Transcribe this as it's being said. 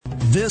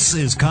This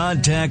is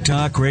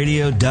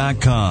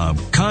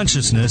ContactTalkRadio.com.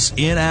 Consciousness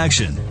in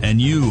action. And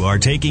you are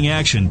taking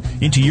action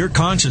into your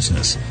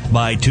consciousness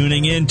by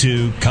tuning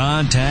into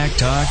Contact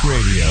Talk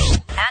Radio.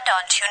 And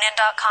on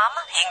TuneIn.com,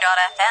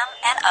 Hing.fm,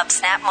 and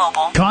UpSnap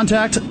Mobile.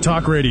 Contact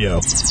Talk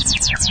Radio.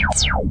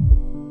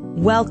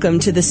 Welcome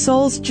to The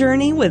Soul's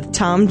Journey with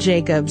Tom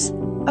Jacobs.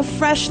 A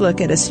fresh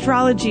look at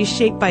astrology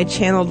shaped by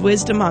channeled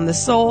wisdom on the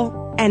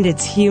soul and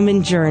its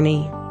human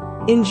journey.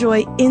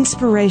 Enjoy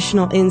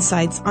inspirational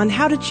insights on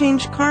how to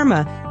change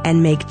karma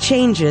and make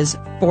changes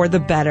for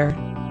the better.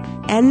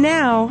 And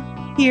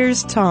now,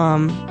 here's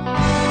Tom.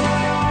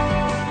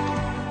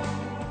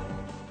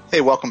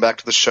 Hey, welcome back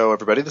to the show,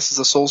 everybody. This is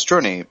The Soul's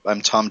Journey. I'm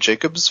Tom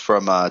Jacobs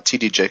from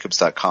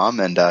tdjacobs.com,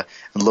 and I'm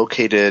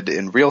located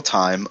in real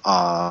time,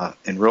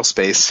 in real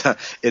space,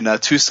 in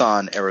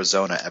Tucson,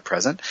 Arizona at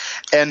present.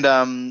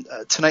 And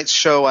tonight's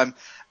show,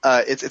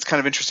 it's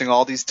kind of interesting.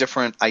 All these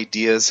different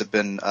ideas have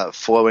been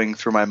flowing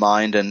through my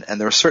mind, and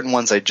there are certain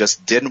ones I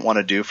just didn't want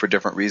to do for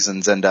different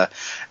reasons, and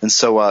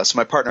so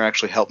my partner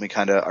actually helped me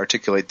kind of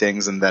articulate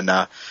things, and then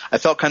I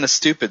felt kind of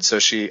stupid, so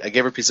I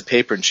gave her a piece of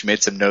paper and she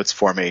made some notes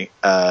for me,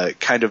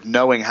 kind of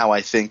knowing how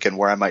I think and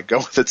where I might go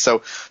with it.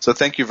 So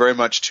thank you very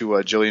much to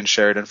Jillian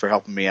Sheridan for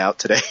helping me out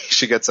today.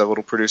 She gets a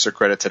little producer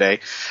credit today.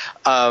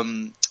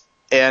 So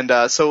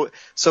the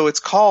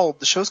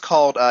show's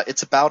called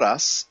It's About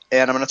Us,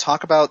 and I'm going to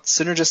talk about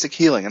synergistic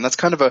healing, and that's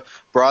kind of a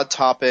broad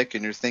topic,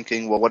 and you're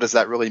thinking, well, what does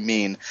that really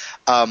mean?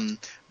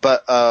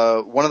 But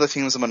one of the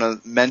things I'm going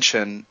to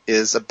mention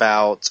is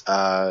about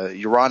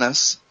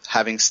Uranus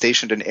having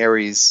stationed in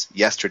Aries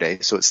yesterday,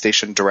 so it's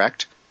stationed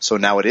direct, so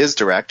now it is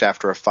direct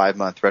after a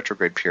 5-month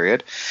retrograde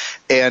period,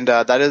 and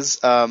that is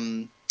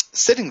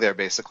sitting there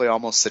basically,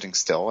 almost sitting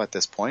still at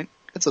this point.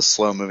 It's a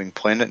slow-moving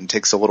planet and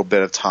takes a little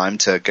bit of time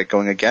to get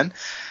going again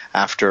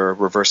after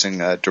reversing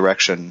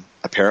direction,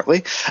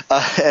 apparently.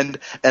 And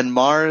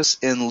Mars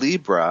in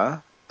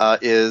Libra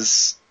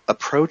is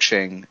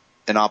approaching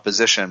an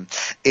opposition.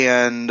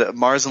 And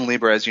Mars in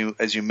Libra, as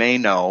you may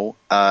know,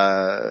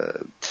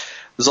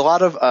 there's a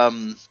lot of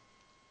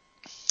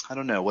I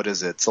don't know, what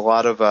is it? It's a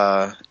lot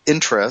of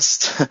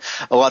interest,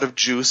 a lot of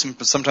juice,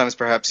 and sometimes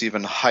perhaps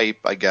even hype,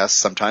 I guess,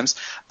 sometimes,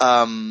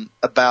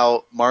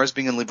 about Mars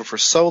being in Libra for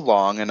so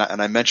long, and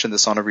I mentioned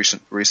this on a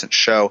recent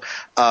show,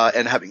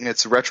 and having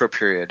its retro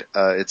period,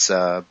 its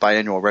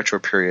biannual retro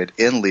period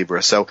in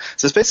Libra. So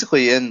it's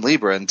basically in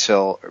Libra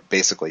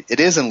it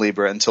is in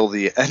Libra until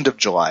the end of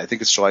July. I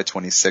think it's July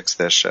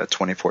 26th-ish,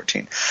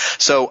 2014.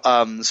 So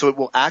it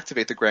will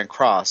activate the Grand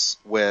Cross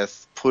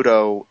with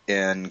Pluto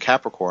in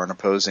Capricorn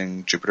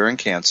opposing Jupiter in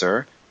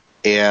Cancer,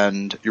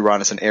 and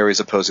Uranus and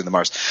Aries opposing the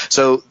Mars.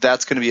 So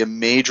that's going to be a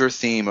major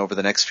theme over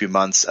the next few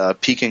months,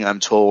 peaking, I'm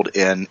told,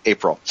 in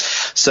April.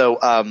 So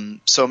I'm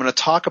going to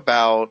talk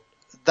about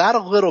that a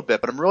little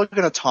bit, but I'm really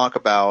going to talk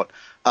about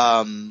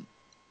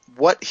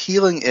what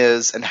healing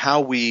is and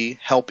how we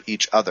help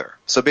each other.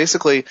 So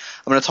basically,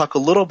 I'm going to talk a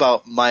little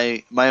about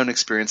my own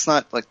experience,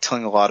 not like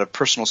telling a lot of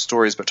personal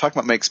stories, but talking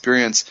about my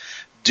experience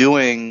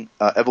doing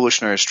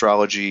evolutionary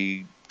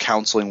astrology,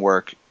 counseling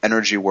work,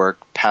 energy work,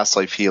 past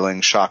life healing,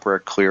 chakra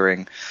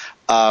clearing,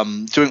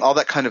 doing all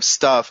that kind of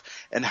stuff,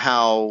 and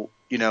how,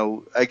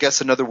 I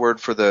guess another word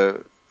for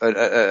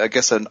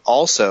an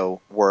also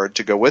word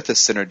to go with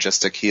this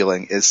synergistic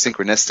healing is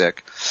synchronistic,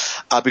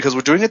 because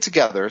we're doing it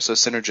together, so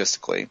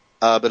synergistically,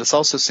 but it's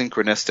also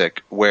synchronistic,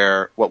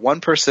 where what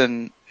one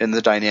person in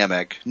the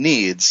dynamic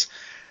needs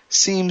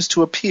seems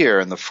to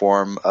appear in the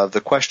form of the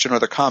question or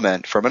the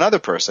comment from another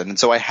person. And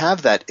so I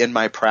have that in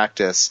my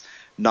practice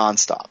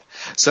nonstop.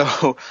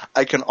 So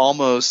I can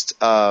almost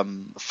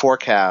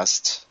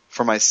forecast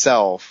for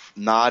myself,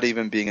 not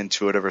even being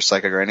intuitive or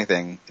psychic or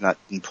anything, not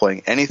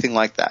employing anything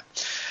like that.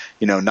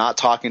 Not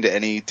talking to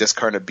any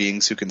discarnate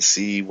beings who can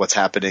see what's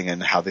happening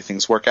and how the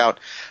things work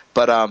out.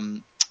 But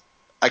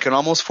I can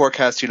almost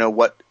forecast,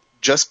 what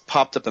just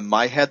popped up in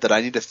my head that I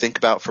need to think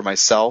about for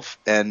myself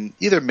and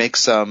either make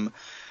some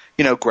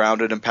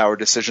grounded, empowered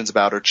decisions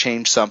about, or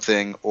change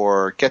something,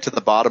 or get to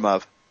the bottom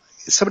of.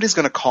 Somebody's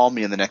going to call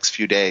me in the next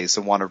few days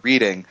and want a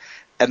reading,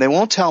 and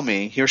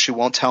he or she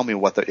won't tell me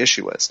what the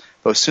issue is.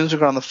 But as soon as we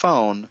get on the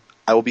phone,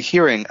 I will be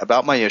hearing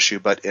about my issue,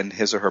 but in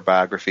his or her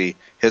biography,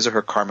 his or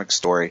her karmic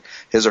story,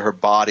 his or her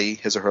body,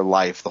 his or her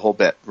life, the whole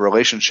bit,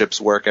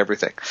 relationships, work,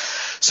 everything.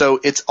 So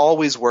it's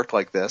always worked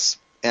like this.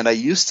 And I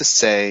used to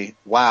say,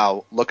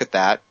 wow, look at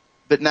that.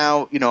 But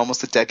now,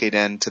 almost a decade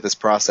into this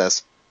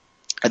process,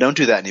 I don't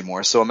do that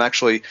anymore. So I'm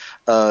actually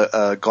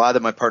glad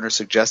that my partner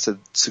suggested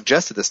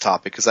this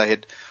topic, because I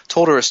had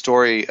told her a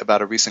story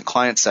about a recent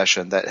client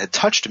session that had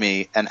touched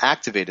me and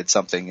activated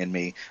something in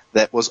me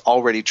that was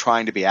already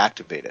trying to be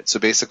activated. So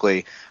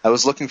basically, I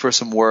was looking for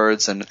some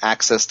words and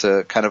access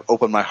to kind of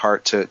open my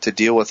heart to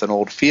deal with an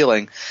old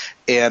feeling,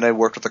 and I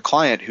worked with a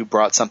client who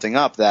brought something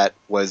up that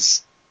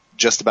was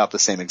just about the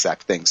same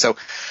exact thing. So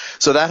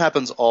that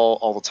happens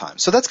all the time.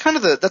 So that's kind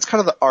of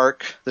the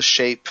arc, the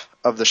shape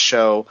of the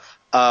show.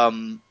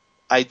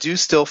 I do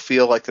still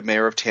feel like the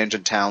mayor of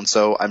Tangent Town,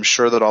 so I'm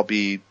sure that I'll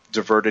be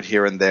diverted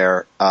here and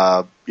there,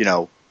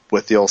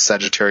 with the old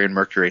Sagittarian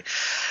Mercury.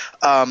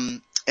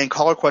 And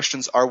caller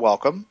questions are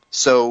welcome.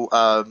 So,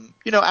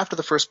 after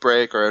the first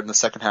break or in the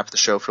second half of the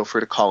show, feel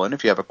free to call in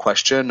if you have a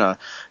question,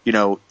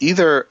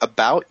 either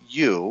about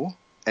you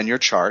and your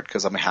chart,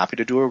 because I'm happy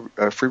to do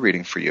a free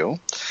reading for you,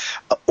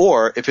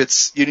 or if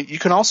it's, you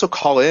can also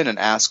call in and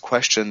ask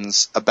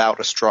questions about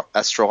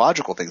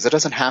astrological things. It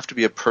doesn't have to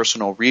be a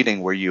personal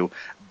reading where you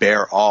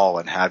bear all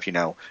and have,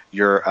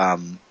 your,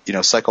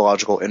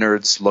 psychological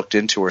innards looked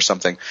into or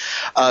something.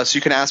 So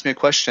you can ask me a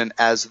question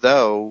as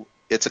though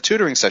it's a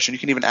tutoring session. You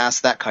can even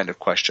ask that kind of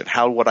question.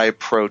 How would I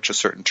approach a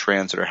certain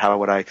transit, or how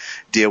would I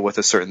deal with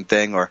a certain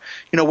thing, or,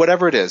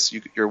 whatever it is,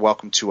 you're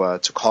welcome to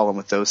call in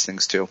with those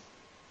things too.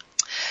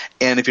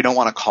 And if you don't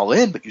want to call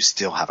in, but you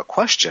still have a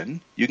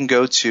question, you can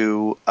go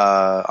to,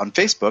 on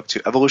Facebook,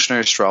 to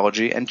Evolutionary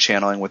Astrology and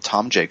Channeling with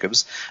Tom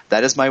Jacobs.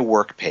 That is my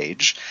work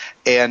page.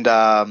 And,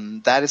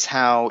 that is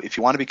how, if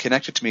you want to be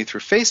connected to me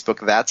through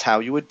Facebook, that's how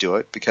you would do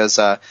it, because,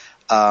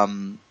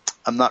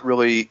 I'm not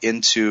really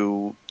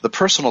into the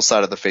personal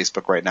side of the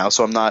Facebook right now,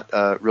 so I'm not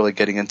really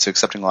getting into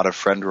accepting a lot of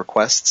friend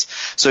requests.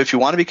 So if you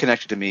want to be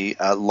connected to me,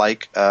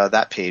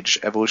 that page,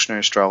 Evolutionary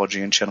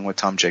Astrology and Channeling with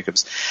Tom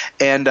Jacobs.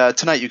 And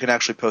tonight you can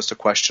actually post a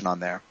question on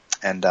there,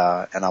 and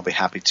I'll be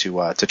happy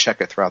to check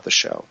it throughout the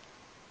show.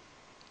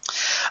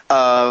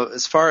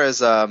 As far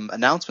as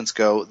announcements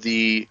go,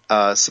 the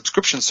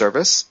subscription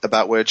service,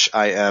 about which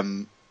I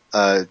am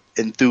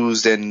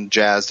enthused and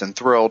jazzed and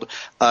thrilled,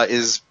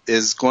 is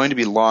going to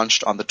be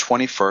launched on the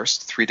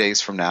 21st, 3 days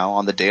from now,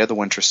 on the day of the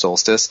winter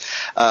solstice.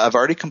 I've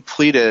already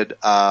completed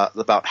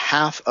about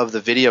half of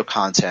the video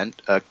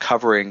content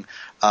covering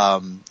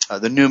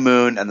the new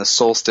moon and the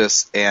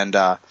solstice and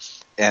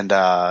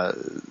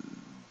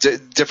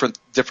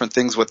different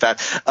things with that.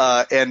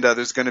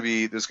 There's going to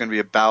be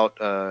about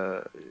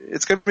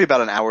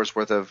an hour's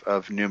worth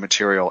of new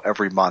material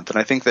every month. And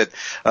I think that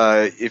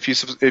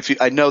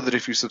I know that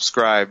if you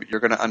subscribe, you're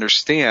going to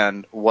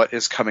understand what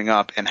is coming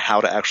up and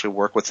how to actually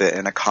work with it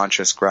in a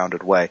conscious,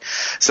 grounded way.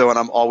 So, and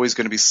I'm always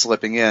going to be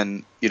slipping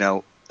in,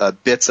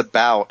 bits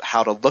about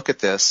how to look at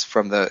this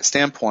from the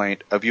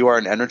standpoint of you are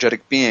an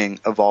energetic being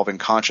evolving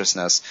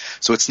consciousness.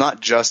 So it's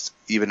not just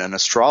even an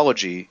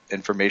astrology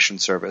information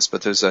service,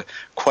 but there's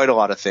quite a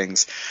lot of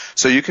things.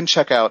 So you can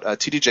check out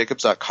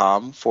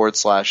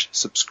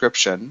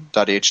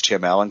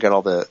tdjacobs.com/subscription.html and get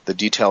all the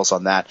details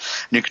on that.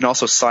 And you can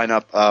also sign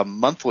up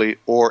monthly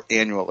or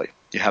annually.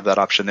 You have that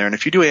option there. And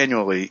if you do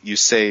annually, you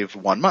save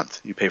 1 month.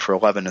 You pay for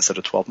 11 instead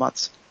of 12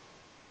 months.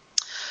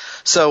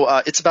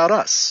 So it's about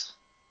us.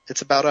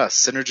 It's about us,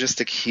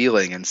 synergistic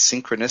healing and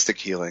synchronistic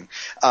healing.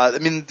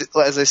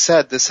 As I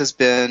said, this has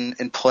been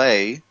in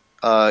play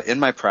in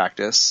my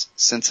practice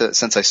since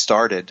I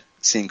started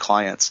seeing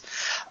clients.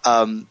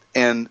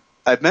 And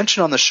I've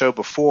mentioned on the show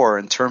before,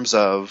 in terms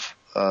of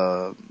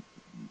a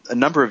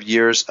number of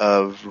years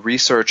of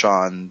research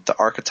on the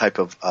archetype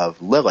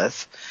of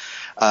Lilith,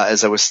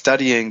 as I was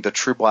studying the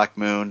true black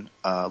moon,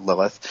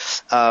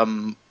 Lilith,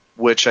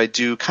 which I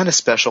do kind of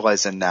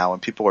specialize in now,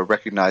 and people are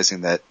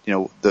recognizing that,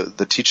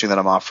 the teaching that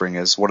I'm offering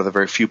is one of the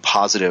very few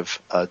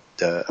positive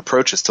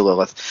approaches to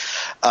Lilith.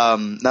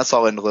 That's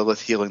all in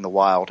Lilith Healing the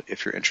Wild,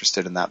 if you're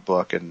interested in that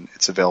book, and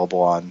it's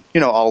available on,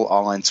 all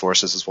online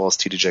sources as well as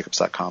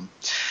tdjacobs.com.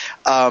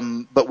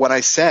 But when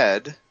I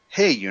said,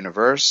 hey,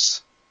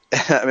 universe,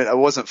 I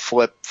wasn't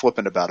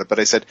flippant about it, but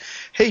I said,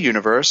 hey,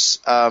 universe,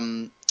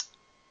 I'd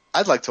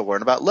like to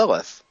learn about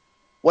Lilith.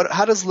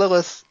 How does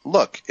Lilith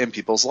look in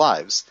people's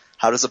lives?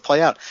 How does it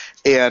play out?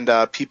 And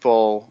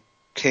people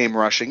came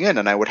rushing in,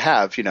 and I would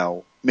have,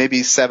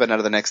 maybe 7 out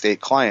of the next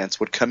 8 clients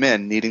would come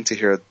in needing to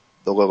hear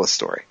the Lilith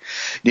story,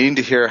 needing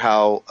to hear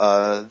how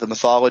the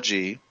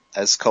mythology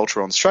as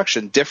cultural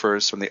instruction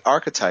differs from the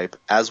archetype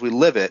as we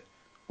live it,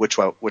 which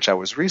I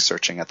was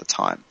researching at the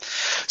time.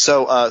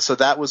 So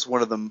that was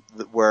one of them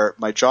where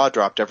my jaw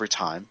dropped every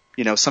time.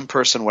 Some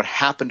person would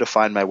happen to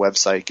find my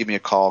website, give me a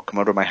call, come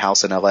over to my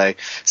house in LA,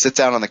 sit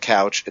down on the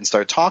couch and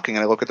start talking,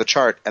 and I look at the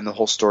chart and the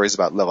whole story is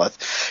about Lilith.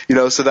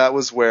 So that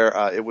was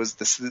where it was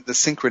the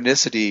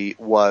synchronicity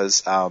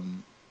was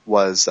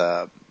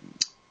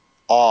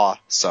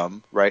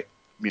awesome, right?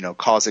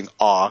 Causing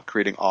awe,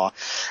 creating awe.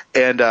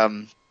 And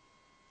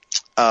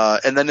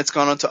then it's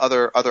gone on to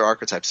other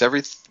archetypes.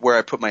 Everywhere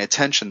I put my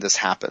attention, this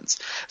happens.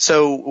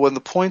 So one of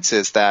the points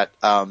is that,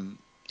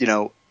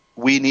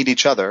 we need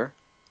each other,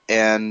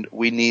 and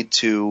we need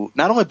to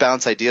not only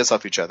bounce ideas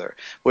off each other,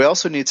 we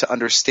also need to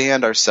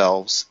understand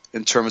ourselves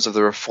in terms of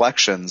the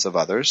reflections of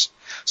others.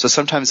 So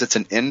sometimes it's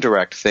an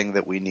indirect thing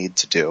that we need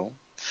to do.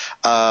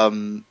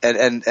 And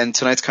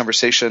tonight's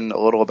conversation, a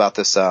little about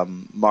this,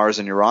 Mars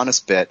and Uranus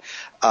bit,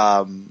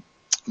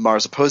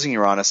 Mars opposing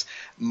Uranus.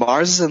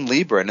 Mars is in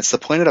Libra, and it's the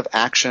planet of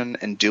action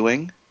and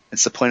doing.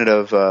 It's the planet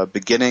of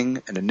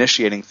beginning and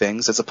initiating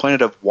things. It's a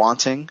planet of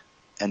wanting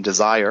and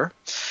desire.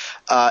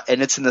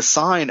 And it's in the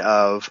sign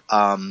of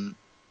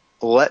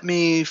let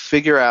me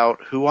figure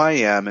out who I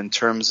am in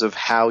terms of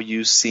how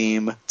you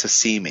seem to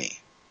see me.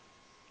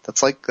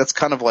 That's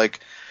kind of like,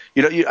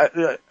 I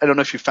don't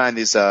know if you find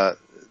these,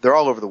 they're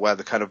all over the web,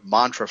 the kind of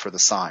mantra for the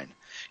sign.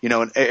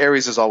 And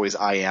Aries is always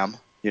I am.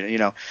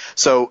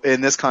 So in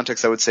this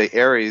context, I would say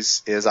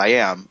Aries is I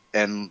am,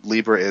 and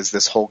Libra is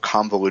this whole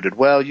convoluted,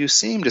 well, you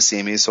seem to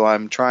see me, so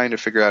I'm trying to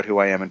figure out who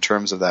I am in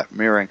terms of that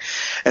mirroring.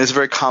 And it's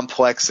very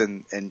complex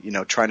and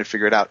trying to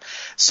figure it out.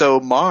 So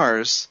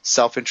Mars,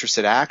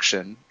 self-interested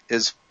action,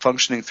 is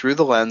functioning through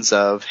the lens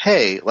of,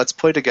 hey, let's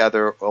play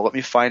together, or let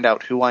me find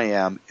out who I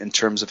am in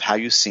terms of how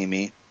you see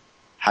me,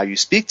 how you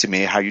speak to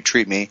me, how you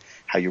treat me,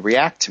 how you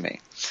react to me.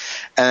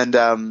 And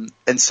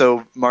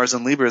so Mars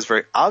and Libra is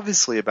very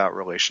obviously about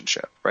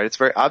relationship, right? It's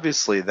very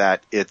obviously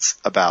that it's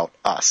about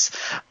us.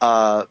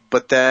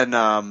 But then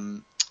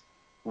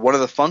one of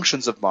the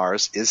functions of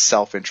Mars is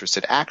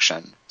self-interested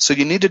action. So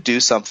you need to do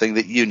something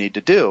that you need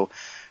to do,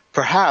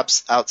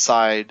 perhaps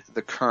outside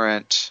the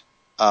current,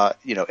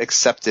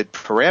 accepted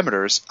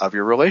parameters of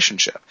your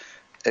relationship.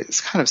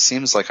 It kind of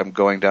seems like I'm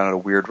going down a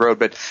weird road,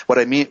 but what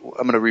I mean,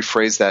 I'm going to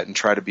rephrase that and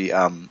try to be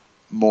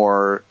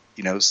more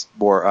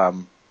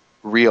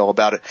real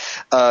about it.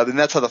 And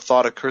that's how the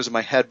thought occurs in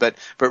my head. But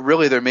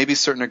really, there may be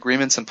certain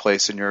agreements in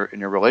place in your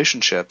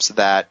relationships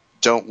that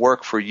don't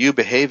work for you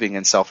behaving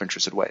in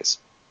self-interested ways.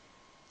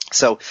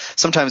 So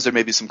sometimes there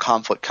may be some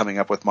conflict coming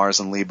up with Mars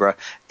and Libra,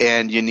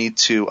 and you need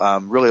to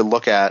really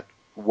look at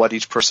what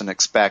each person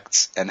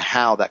expects and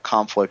how that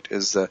conflict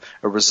is a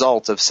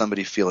result of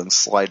somebody feeling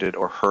slighted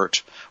or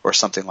hurt or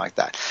something like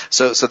that.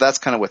 So that's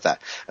kind of with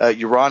that.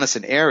 Uranus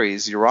and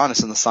Aries,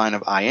 Uranus in the sign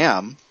of I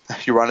am.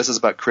 Uranus is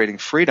about creating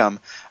freedom,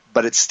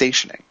 but it's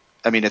stationing.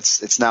 I mean,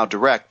 it's now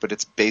direct, but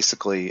it's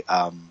basically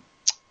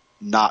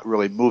not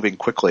really moving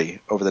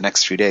quickly over the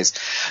next few days.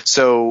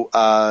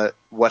 So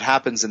what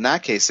happens in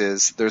that case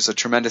is there's a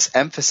tremendous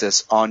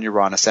emphasis on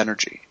Uranus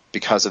energy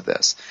because of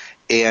this,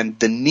 and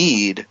the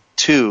need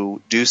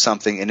to do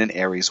something in an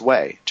Aries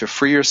way, to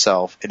free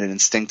yourself in an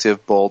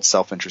instinctive, bold,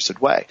 self-interested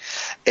way.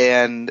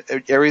 And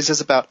Aries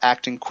is about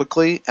acting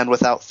quickly and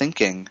without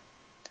thinking.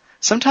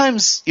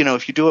 Sometimes,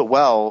 if you do it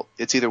well,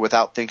 it's either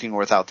without thinking or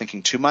without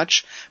thinking too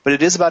much, but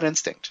it is about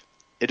instinct.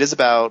 It is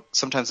about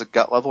sometimes a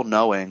gut level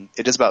knowing.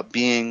 It is about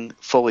being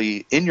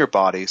fully in your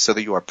body so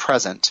that you are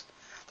present.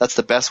 That's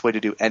the best way to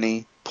do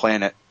any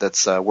planet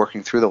that's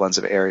working through the lens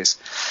of Aries.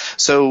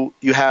 So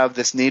you have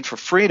this need for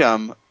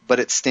freedom, but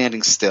it's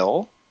standing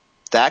still.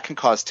 That can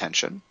cause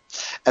tension.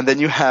 And then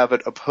you have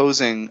an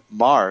opposing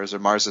Mars, or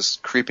Mars is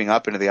creeping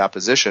up into the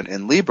opposition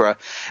in Libra.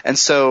 And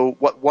so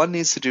what one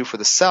needs to do for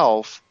the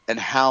self and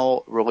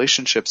how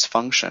relationships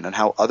function and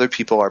how other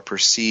people are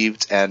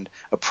perceived and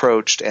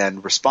approached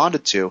and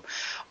responded to,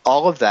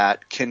 all of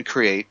that can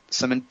create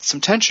some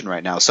tension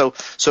right now.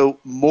 So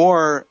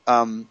more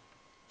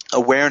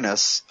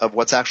awareness of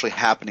what's actually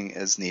happening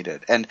is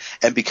needed. And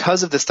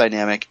because of this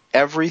dynamic,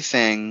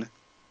 everything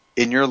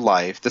in your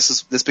life,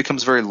 this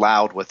becomes very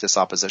loud with this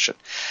opposition.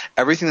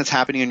 Everything that's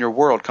happening in your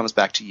world comes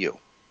back to you.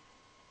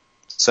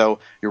 So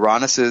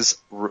Uranus is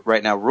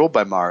right now ruled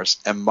by Mars,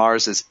 and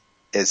Mars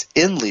is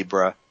in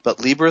Libra, but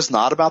Libra is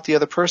not about the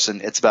other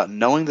person. It's about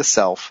knowing the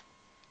self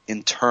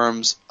in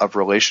terms of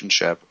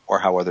relationship or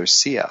how others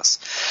see us.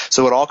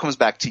 So it all comes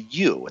back to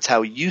you. It's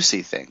how you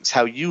see things,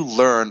 how you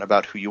learn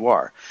about who you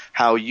are,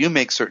 how you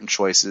make certain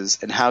choices,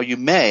 and how you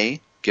may,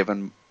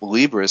 given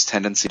Libra's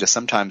tendency to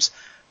sometimes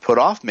put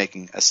off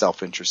making a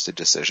self-interested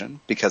decision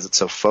because it's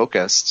so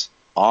focused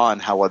on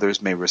how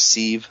others may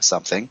receive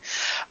something,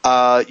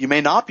 you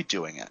may not be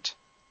doing it.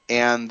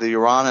 And the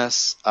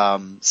Uranus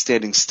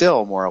standing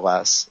still, more or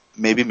less,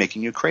 may be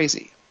making you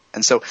crazy.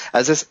 And so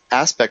as this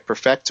aspect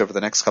perfects over the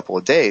next couple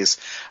of days,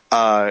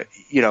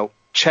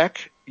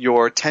 check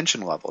your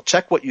tension level.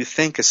 Check what you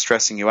think is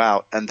stressing you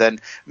out, and then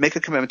make a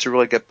commitment to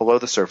really get below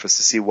the surface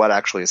to see what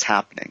actually is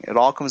happening. It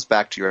all comes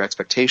back to your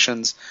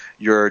expectations,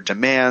 your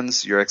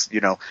demands, your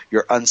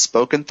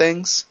unspoken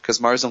things, because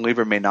Mars and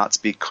Libra may not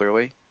speak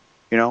clearly,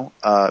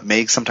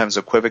 may sometimes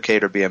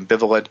equivocate or be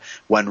ambivalent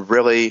when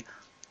really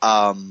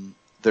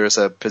there's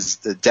a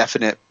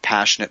definite,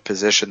 passionate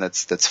position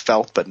that's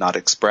felt but not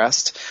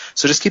expressed.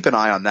 So just keep an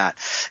eye on that.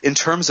 In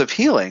terms of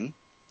healing,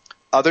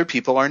 other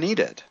people are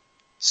needed.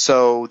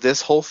 So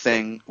this whole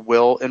thing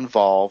will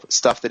involve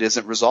stuff that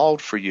isn't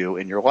resolved for you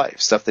in your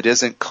life, stuff that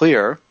isn't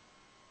clear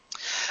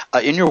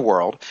in your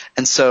world.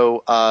 And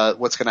so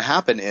what's going to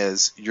happen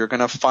is you're going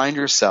to find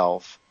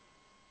yourself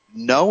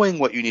knowing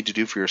what you need to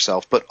do for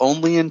yourself, but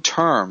only in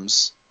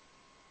terms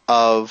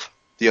of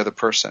the other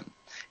person.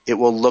 It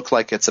will look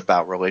like it's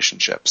about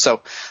relationship.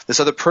 So this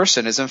other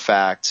person is, in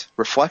fact,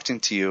 reflecting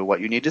to you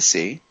what you need to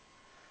see.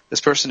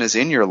 This person is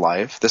in your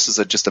life. This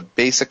is just a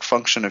basic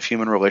function of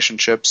human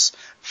relationships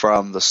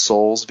from the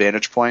soul's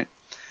vantage point.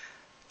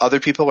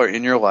 Other people are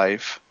in your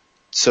life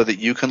so that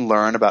you can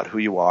learn about who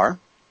you are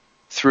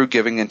through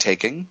giving and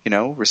taking,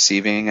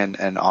 receiving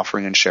and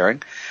offering and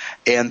sharing,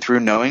 and through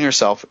knowing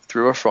yourself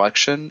through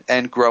reflection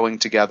and growing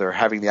together,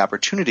 having the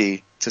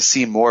opportunity to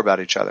see more about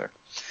each other.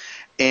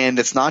 And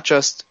it's not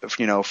just,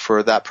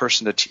 for that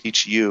person to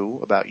teach you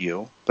about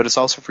you, but it's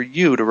also for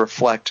you to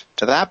reflect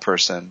to that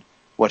person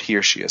what he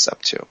or she is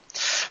up to.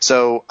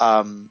 So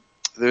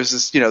there's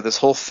this, this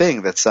whole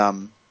thing that's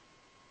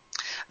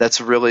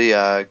that's really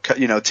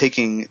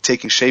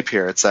taking shape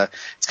here. It's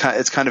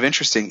kind of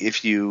interesting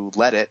if you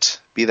let it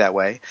be that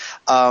way.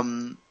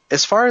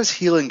 As far as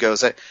healing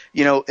goes, in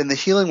the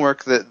healing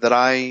work that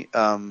I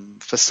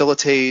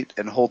facilitate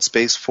and hold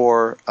space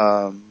for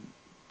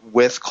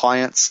with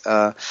clients,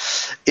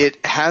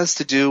 it has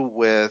to do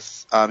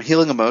with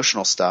healing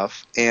emotional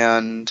stuff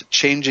and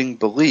changing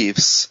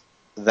beliefs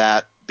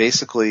that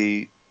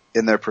basically,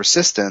 in their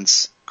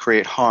persistence,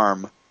 create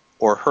harm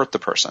or hurt the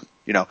person.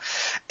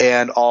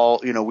 And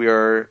we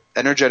are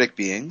energetic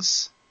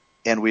beings,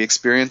 and we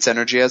experience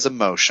energy as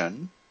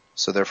emotion.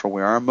 So therefore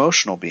we are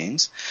emotional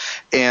beings,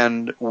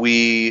 and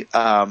we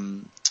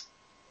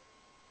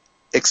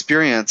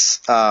experience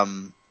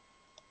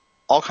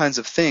all kinds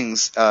of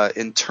things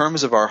in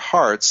terms of our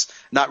hearts,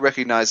 not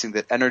recognizing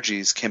that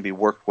energies can be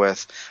worked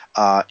with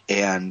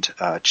and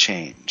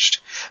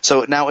changed.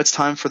 So now it's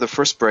time for the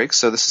first break.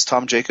 So this is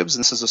Tom Jacobs,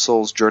 and this is A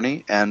Soul's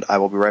Journey, and I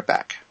will be right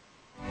back.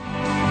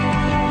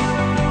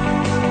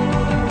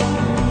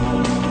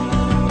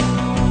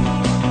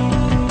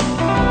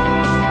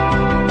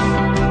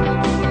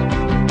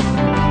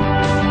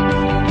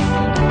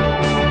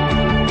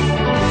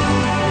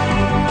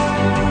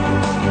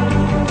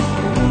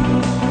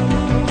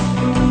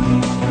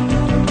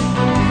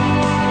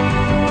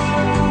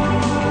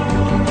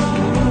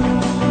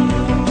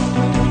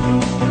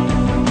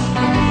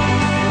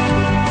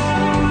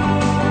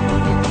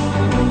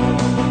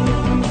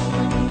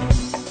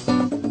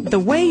 The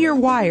way you're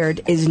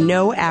wired is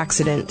no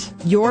accident.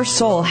 Your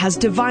soul has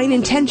divine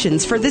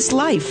intentions for this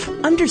life.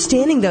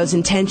 Understanding those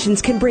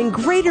intentions can bring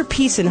greater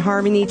peace and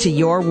harmony to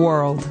your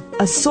world.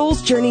 A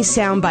Soul's Journey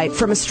soundbite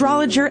from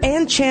astrologer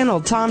and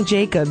channel Tom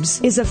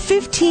Jacobs is a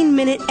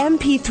 15-minute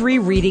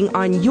MP3 reading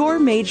on your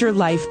major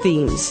life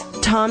themes.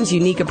 Tom's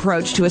unique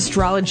approach to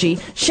astrology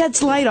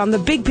sheds light on the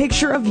big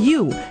picture of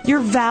you, your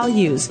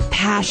values,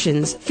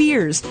 passions,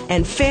 fears,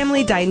 and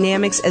family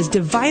dynamics as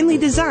divinely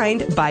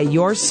designed by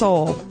your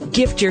soul.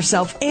 Gift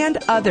yourself and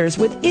others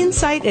with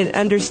insight and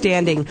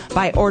understanding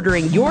by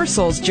ordering your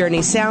Soul's Journey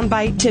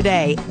soundbite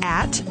today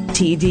at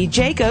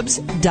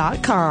tdjacobs.com.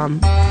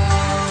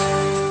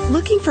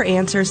 Looking for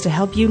answers to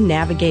help you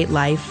navigate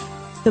life?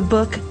 The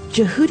book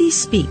Jehudi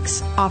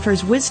Speaks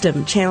offers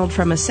wisdom channeled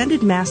from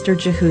Ascended Master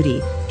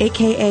Jehudi,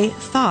 a.k.a.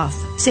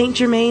 Thoth, Saint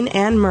Germain,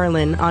 and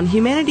Merlin on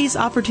humanity's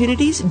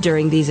opportunities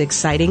during these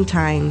exciting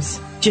times.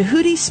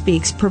 Jehudi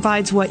Speaks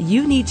provides what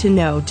you need to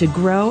know to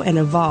grow and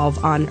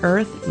evolve on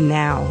Earth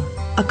now.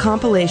 A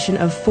compilation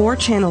of 4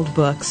 channeled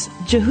books,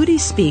 Jehudi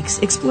Speaks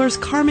explores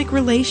karmic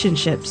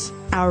relationships,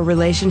 our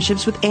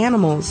relationships with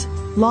animals,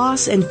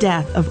 loss and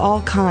death of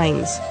all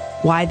kinds,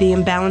 why the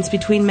imbalance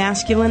between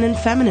masculine and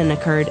feminine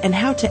occurred and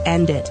how to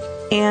end it,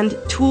 and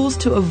tools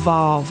to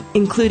evolve,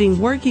 including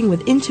working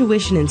with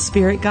intuition and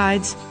spirit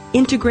guides,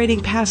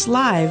 integrating past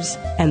lives,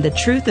 and the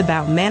truth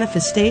about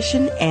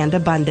manifestation and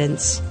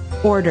abundance.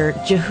 Order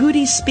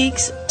Jehudi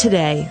Speaks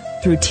today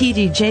through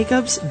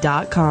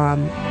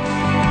tdjacobs.com.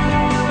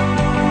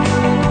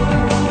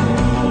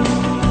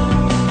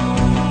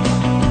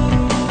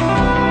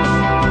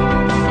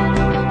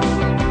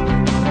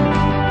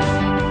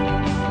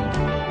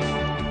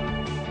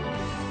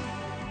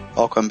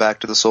 Welcome back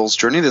to The Soul's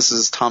Journey. This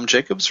is Tom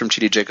Jacobs from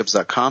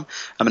tdjacobs.com.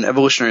 I'm an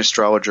evolutionary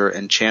astrologer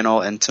and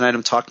channel, and tonight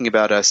I'm talking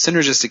about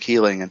synergistic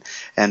healing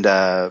and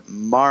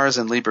Mars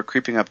and Libra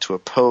creeping up to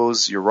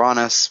oppose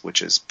Uranus,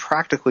 which is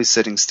practically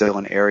sitting still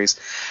in Aries,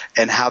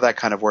 and how that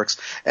kind of works.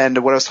 And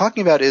what I was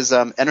talking about is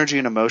energy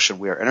and emotion.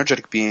 We are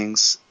energetic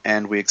beings,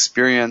 and we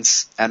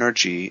experience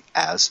energy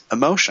as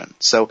emotion.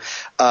 So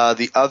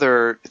the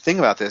other thing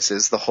about this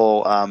is the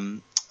whole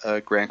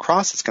Grand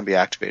Cross that's going to be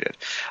activated.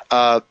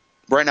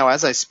 Right now,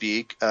 as I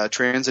speak,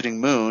 transiting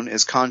Moon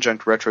is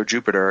conjunct retro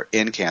Jupiter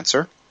in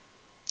Cancer.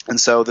 And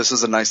so this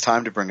is a nice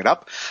time to bring it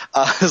up,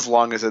 as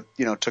long as it,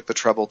 took the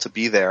trouble to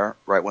be there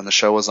right when the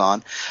show was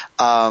on.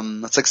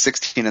 It's like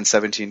 16 and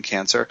 17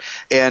 Cancer.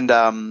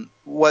 And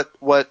what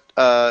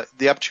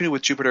the opportunity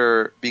with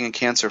Jupiter being in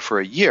Cancer for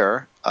a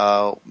year,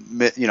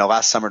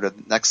 last summer to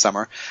next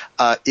summer,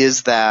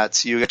 is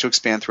that you get to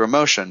expand through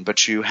emotion,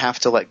 but you have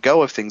to let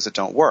go of things that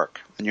don't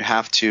work. And you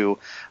have to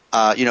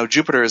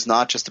Jupiter is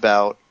not just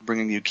about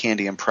bringing you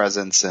candy and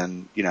presents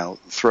and,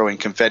 throwing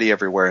confetti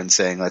everywhere and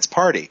saying, let's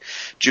party.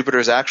 Jupiter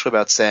is actually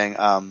about saying,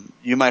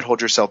 you might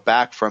hold yourself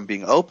back from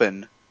being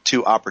open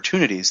to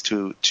opportunities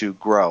to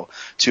grow,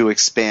 to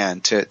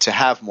expand, to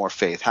have more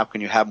faith. How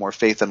can you have more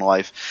faith in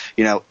life,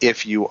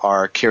 if you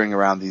are carrying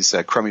around these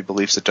crummy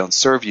beliefs that don't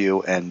serve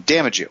you and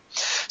damage you?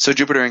 So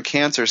Jupiter in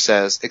Cancer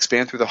says,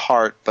 expand through the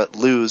heart, but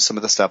lose some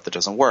of the stuff that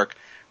doesn't work.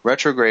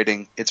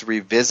 Retrograding, it's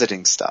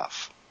revisiting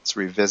stuff.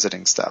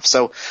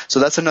 So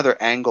that's another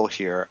angle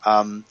here.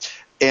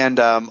 And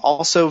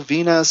also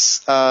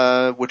Venus,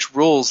 which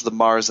rules the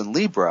Mars and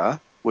Libra,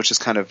 which is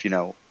kind of,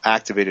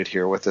 activated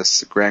here with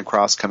this Grand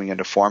Cross coming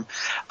into form,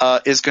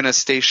 is going to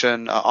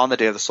station on the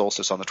day of the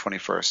solstice on the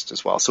 21st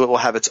as well. So it will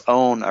have its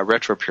own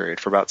retro period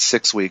for about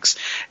 6 weeks.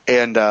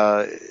 And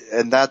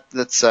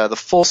that's the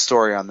full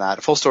story on that.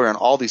 A full story on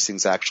all these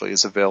things actually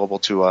is available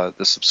to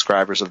the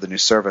subscribers of the new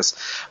service.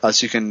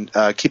 So you can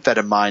keep that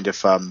in mind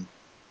if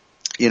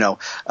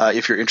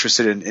you're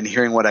interested in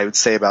hearing what I would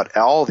say about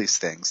all these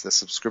things. The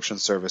subscription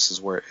service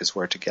is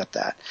where to get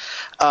that.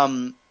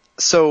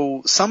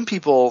 So some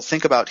people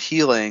think about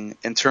healing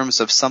in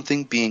terms of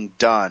something being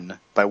done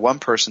by one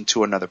person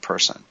to another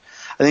person.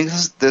 I think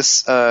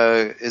this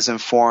is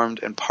informed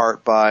in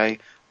part by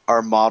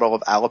our model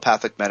of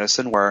allopathic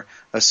medicine, where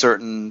a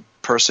certain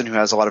person who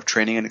has a lot of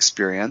training and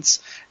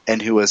experience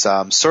and who is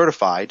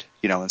certified,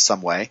 in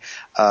some way,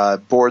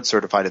 board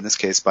certified in this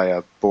case by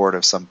a board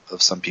of some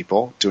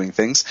people doing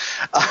things,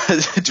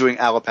 doing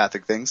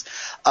allopathic things.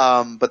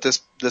 But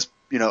this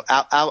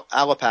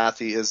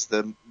allopathy is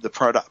the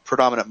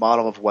predominant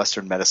model of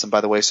Western medicine,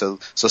 by the way. So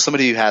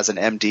somebody who has an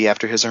MD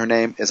after his or her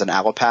name is an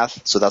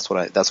allopath. So that's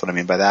what I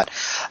mean by that.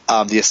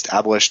 The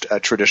established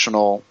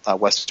traditional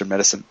Western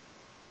medicine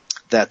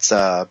that's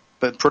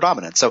been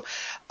predominant. So,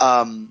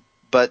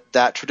 but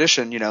that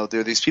tradition,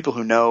 there are these people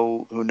who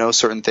know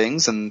certain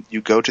things, and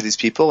you go to these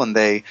people, and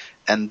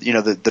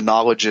the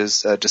knowledge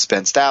is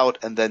dispensed out,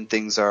 and then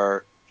things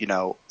are,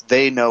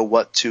 they know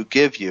what to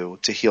give you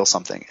to heal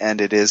something, and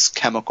it is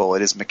chemical,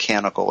 it is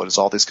mechanical, it is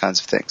all these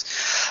kinds of things.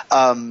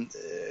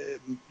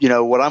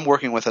 What I'm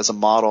working with as a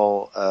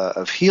model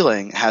of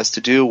healing has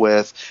to do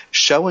with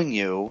showing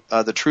you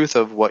the truth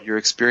of what your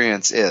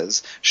experience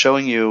is,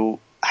 showing you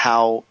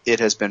how it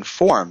has been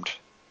formed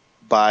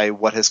by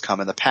what has come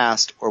in the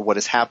past or what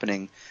is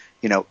happening,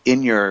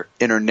 in your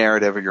inner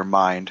narrative or your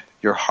mind,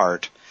 your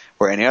heart,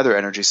 or any other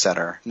energy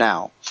center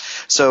now.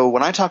 So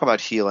when I talk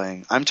about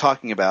healing, I'm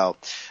talking about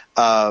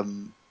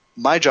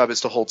my job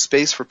is to hold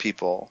space for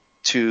people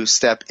to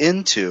step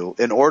into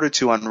in order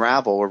to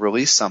unravel or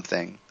release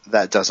something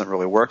that doesn't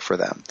really work for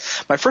them.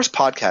 My first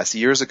podcast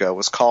years ago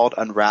was called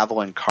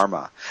Unraveling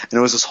Karma, and it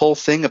was this whole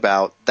thing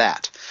about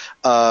that,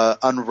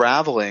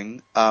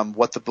 unraveling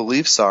what the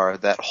beliefs are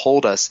that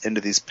hold us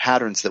into these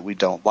patterns that we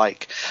don't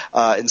like.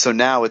 And so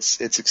now it's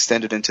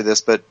extended into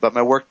this, but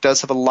my work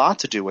does have a lot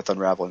to do with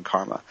unraveling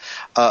karma,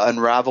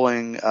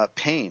 unraveling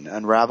pain,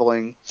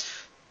 unraveling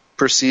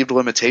perceived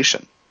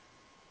limitation,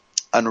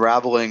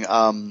 unraveling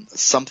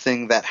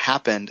something that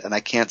happened and I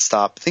can't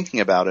stop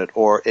thinking about it,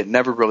 or it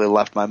never really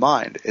left my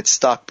mind. It's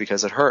stuck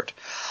because it hurt,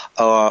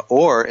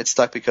 or it's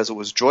stuck because it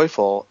was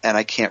joyful and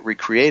I can't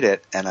recreate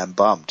it and I'm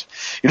bummed.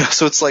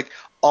 So it's like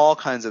all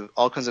kinds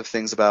of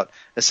things about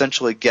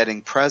essentially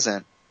getting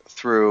present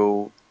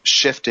through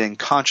shifting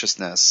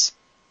consciousness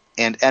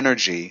and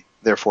energy,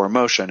 therefore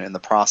emotion, in the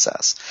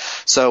process.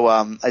 So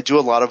I do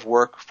a lot of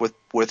work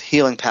with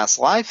healing past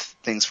life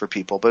things for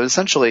people, but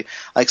essentially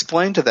I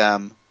explain to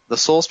them the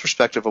soul's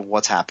perspective of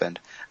what's happened.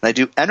 And I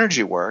do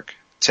energy work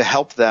to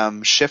help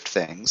them shift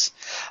things.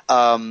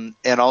 And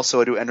also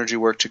I do energy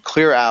work to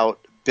clear out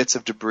bits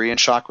of debris in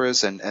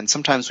chakras. And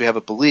sometimes we have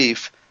a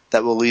belief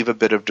that will leave a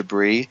bit of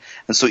debris.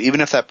 And so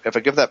even if I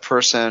give that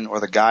person,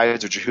 or the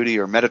guides or Jehudi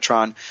or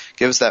Metatron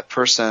gives that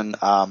person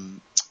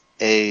an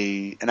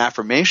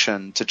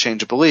affirmation to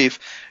change a belief,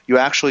 you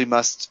actually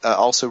must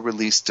also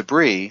release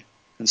debris.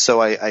 And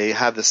so I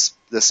have this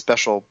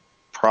special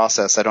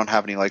process. I don't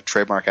have any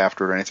trademark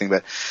after it or anything,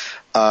 but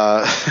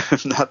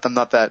I'm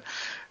not that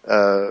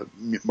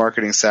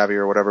marketing savvy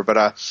or whatever.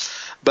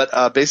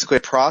 But basically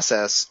a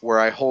process where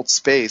I hold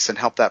space and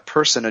help that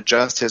person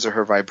adjust his or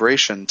her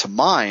vibration to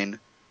mine,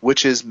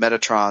 which is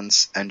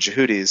Metatron's and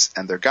Jehudi's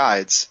and their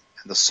guides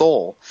and the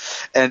soul,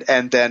 and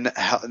then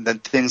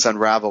things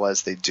unravel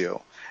as they do,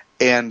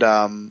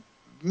 and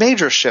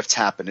major shifts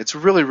happen. It's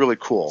really, really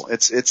cool.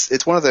 It's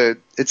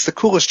the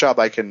coolest job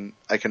I can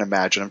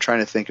imagine. I'm trying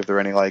to think if there are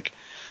any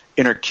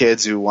inner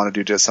kids who want to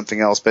do just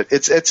something else, but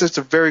it's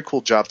a very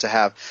cool job to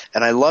have,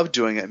 and I love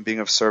doing it and being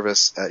of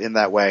service in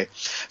that way.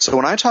 So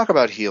when I talk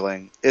about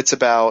healing, it's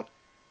about,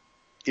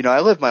 I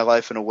live my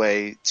life in a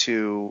way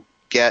to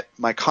get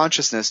my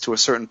consciousness to a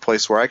certain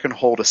place where I can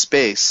hold a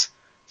space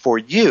for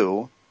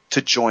you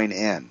to join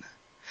in.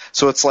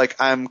 So it's like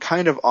I'm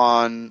kind of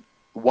on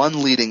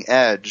one leading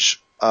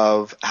edge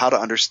of how to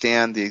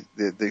understand the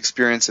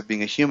experience of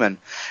being a human,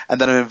 and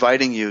then I'm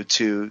inviting you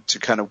to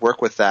kind of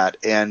work with that.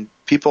 And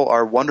people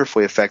are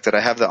wonderfully affected.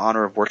 I have the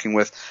honor of working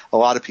with a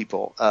lot of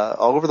people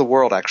all over the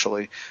world,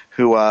 actually,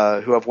 who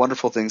have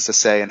wonderful things to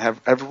say and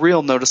have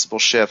real noticeable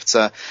shifts.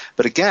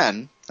 But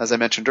again, as I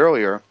mentioned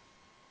earlier,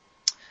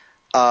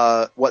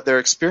 what they're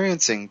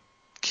experiencing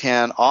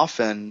can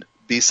often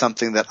be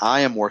something that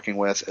I am working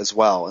with as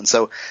well. And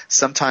so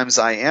sometimes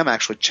I am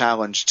actually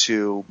challenged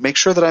to make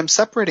sure that I'm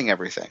separating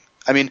everything.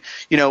 I mean,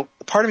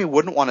 part of me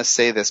wouldn't want to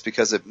say this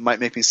because it might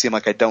make me seem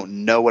like I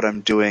don't know what I'm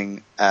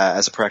doing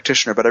as a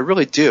practitioner, but I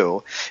really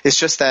do. It's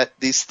just that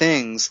these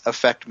things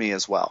affect me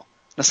as well.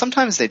 Now,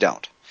 sometimes they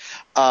don't.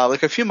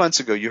 like a few months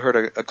ago, you heard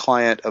a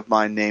client of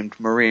mine named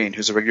Maureen,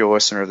 who's a regular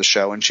listener of the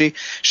show, and she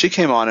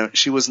came on and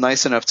she was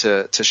nice enough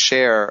to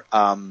share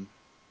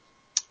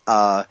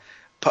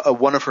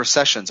one of her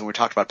sessions, and we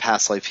talked about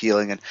past life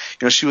healing, and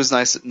she was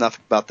nice enough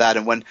about that.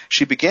 And when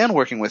she began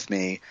working with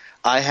me,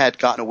 I had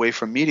gotten away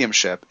from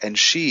mediumship, and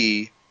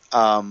she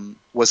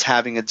was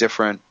having a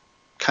different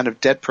kind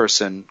of dead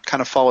person kind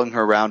of following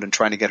her around and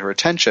trying to get her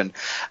attention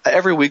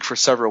every week for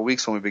several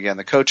weeks when we began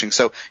the coaching.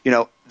 So,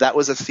 that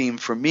was a theme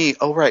for me.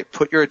 Oh, right,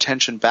 put your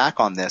attention back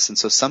on this. And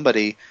so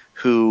somebody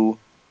who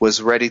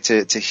was ready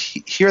to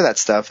hear that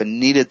stuff and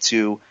needed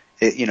to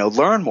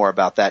learn more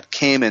about that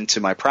came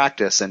into my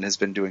practice and has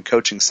been doing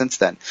coaching since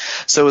then.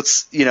 So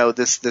it's,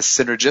 this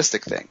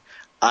synergistic thing.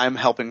 I'm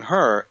helping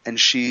her, and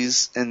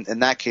she's, in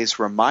that case,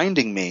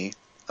 reminding me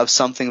of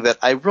something that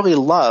I really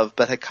love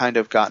but had kind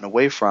of gotten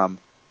away from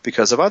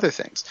because of other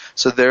things.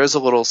 So there's a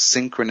little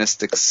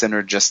synchronistic,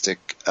 synergistic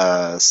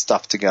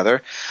stuff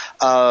together.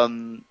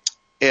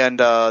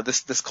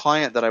 This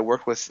client that I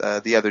worked with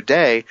the other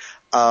day,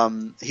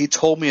 he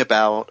told me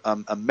about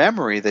a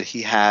memory that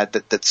he had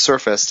that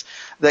surfaced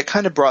that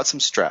kind of brought some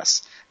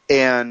stress.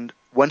 And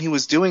when he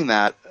was doing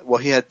that, well,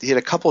 he had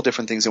a couple of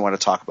different things he wanted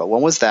to talk about.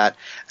 One was that,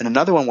 and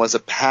another one was a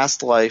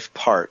past life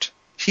part.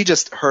 He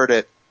just heard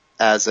it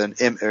as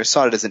or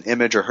saw it as an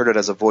image or heard it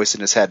as a voice in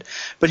his head,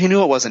 but he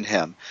knew it wasn't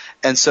him.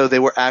 And so they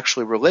were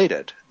actually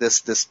related.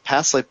 This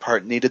past life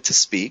part needed to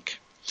speak.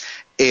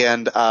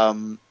 And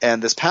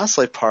this past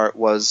life part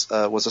was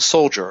a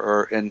soldier,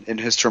 or in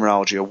his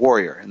terminology, a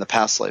warrior. In the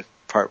past life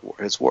part,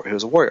 he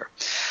was a warrior.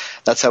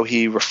 That's how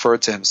he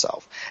referred to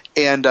himself.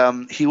 And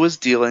he was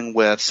dealing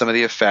with some of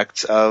the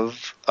effects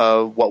of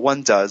what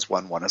one does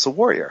when one is a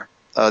warrior,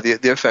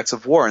 the effects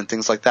of war and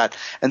things like that.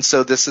 And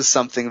so this is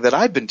something that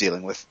I've been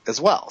dealing with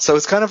as well. So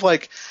it's kind of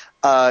like,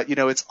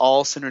 it's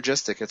all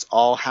synergistic. It's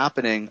all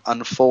happening,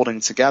 unfolding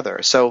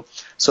together. So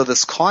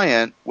this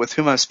client with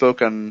whom I've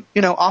spoken,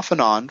 off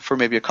and on for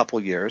maybe a couple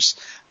of years,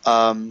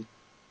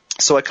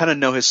 so I kind of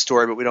know his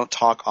story, but we don't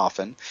talk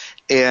often.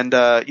 And,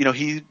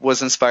 he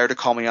was inspired to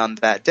call me on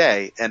that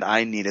day, and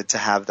I needed to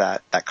have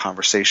that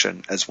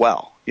conversation as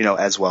well,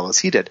 as well as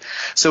he did.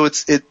 So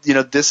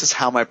this is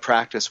how my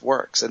practice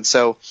works. And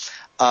so,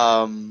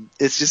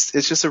 it's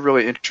just a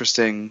really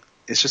interesting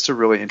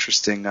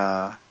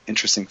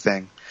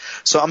thing.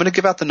 So I'm going to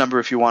give out the number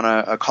if you want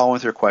to call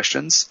with your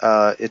questions.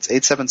 It's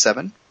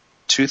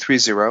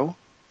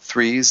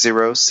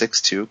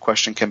 877-230-3062.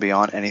 Question can be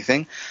on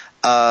anything.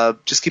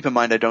 Just keep in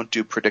mind I don't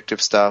do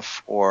predictive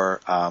stuff or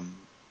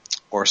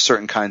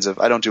certain kinds of,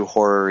 I don't do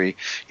horror-y,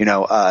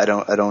 I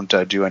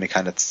don't do any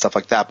kind of stuff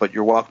like that, but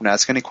you're welcome to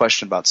ask any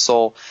question about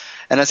soul.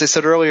 And as I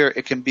said earlier,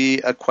 it can be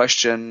a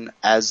question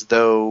as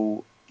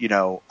though,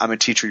 I'm a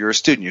teacher, you're a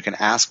student. You can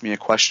ask me a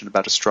question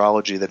about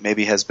astrology that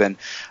maybe has been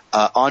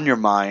on your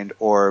mind,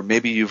 or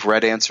maybe you've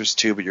read answers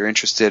to, but you're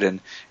interested in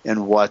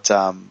what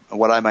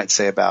I might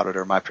say about it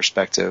or my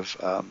perspective.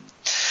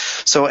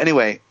 So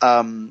anyway,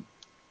 so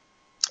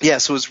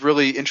it was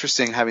really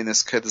interesting having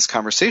this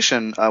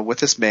conversation with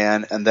this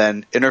man, and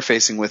then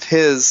interfacing with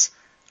his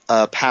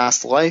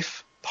past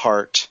life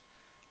part,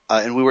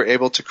 and we were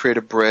able to create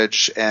a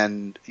bridge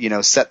and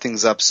set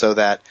things up so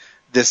that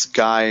this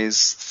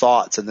guy's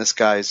thoughts and this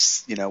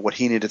guy's, what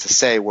he needed to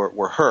say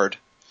were heard.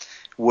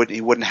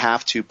 He wouldn't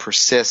have to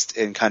persist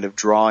in kind of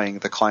drawing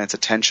the client's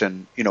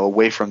attention,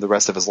 away from the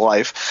rest of his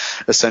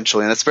life,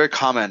 essentially. And that's very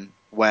common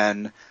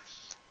when,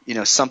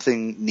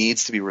 something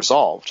needs to be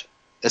resolved.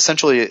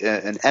 Essentially,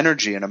 an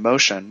energy, an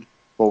emotion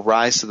will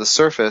rise to the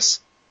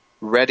surface,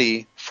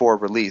 ready for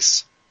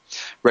release,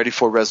 ready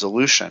for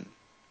resolution.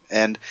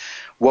 And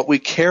what we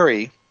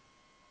carry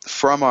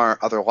from our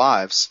other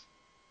lives,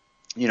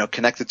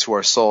 connected to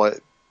our soul.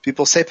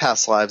 People say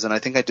past lives, and I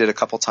think I did a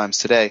couple times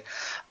today.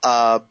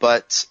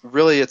 But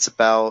really it's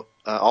about,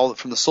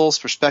 from the soul's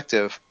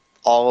perspective,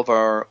 all of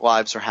our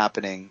lives are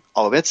happening,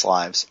 all of its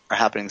lives are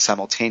happening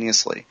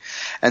simultaneously.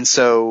 And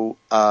so,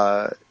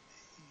 the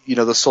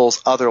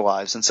soul's other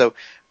lives. And so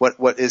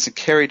what is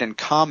carried in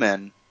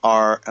common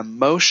are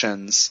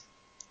emotions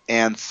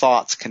and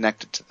thoughts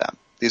connected to them.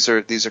 These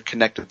are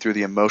connected through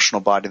the emotional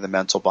body, the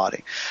mental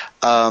body.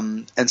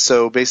 And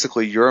so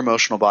basically your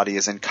emotional body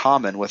is in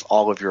common with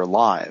all of your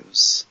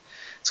lives.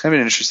 It's kind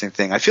of an interesting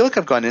thing. I feel like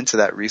I've gone into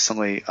that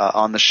recently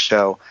on the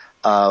show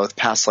with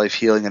past life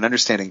healing and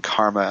understanding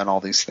karma and all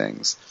these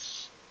things.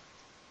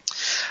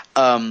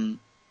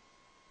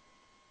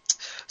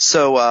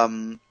 So I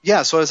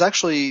was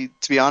actually,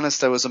 to be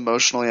honest, I was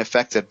emotionally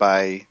affected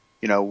by,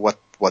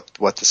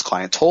 what this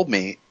client told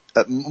me.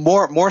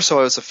 More so,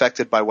 I was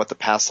affected by what the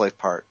past life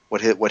part,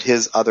 what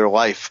his other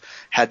life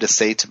had to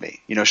say to me.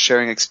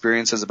 Sharing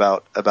experiences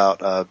about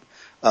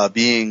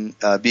being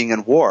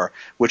in war,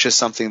 which is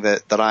something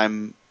that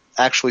I'm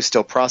actually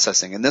still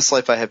processing. In this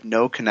life, I have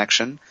no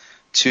connection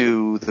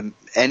to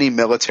any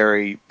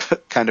military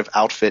kind of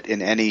outfit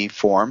in any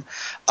form,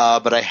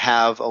 but I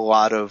have a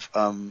lot of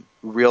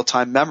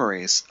real-time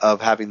memories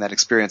of having that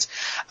experience.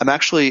 I'm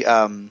actually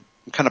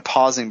I'm kind of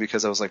pausing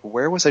because I was like,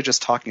 where was I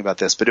just talking about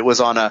this? But it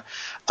was on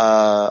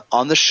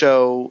the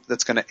show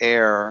that's going to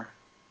air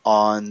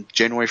on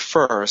January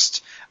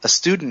 1st. A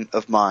student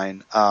of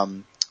mine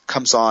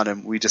comes on,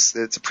 and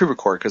it's a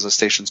pre-record because the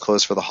station's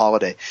closed for the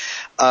holiday.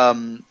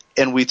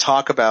 And we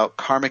talk about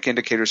karmic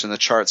indicators in the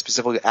chart,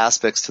 specifically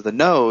aspects to the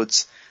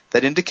nodes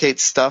that indicate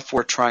stuff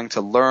we're trying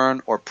to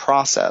learn or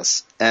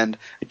process. And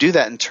I do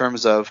that in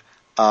terms of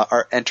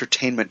our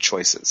entertainment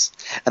choices.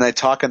 And I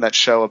talk in that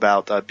show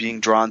about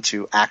being drawn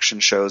to action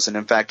shows, and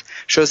in fact,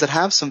 shows that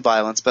have some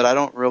violence, but I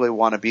don't really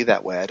want to be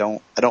that way. I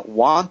don't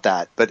want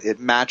that, but it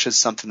matches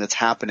something that's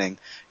happening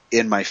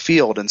in my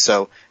field, and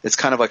so it's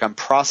kind of like I'm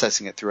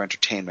processing it through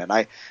entertainment.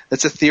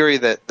 It's a theory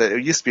that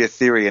it used to be a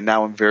theory, and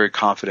now I'm very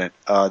confident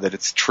that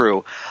it's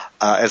true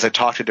as I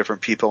talk to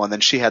different people. And then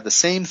she had the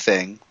same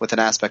thing with an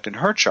aspect in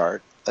her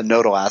chart, a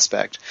nodal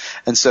aspect,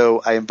 and so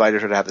I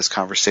invited her to have this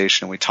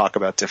conversation, and we talk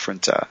about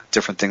different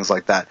things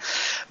like that.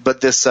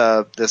 But this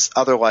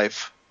other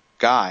life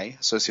guy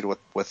associated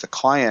with the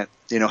client,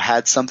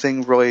 had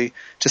something really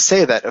to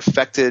say that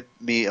affected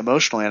me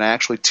emotionally, and I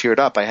actually teared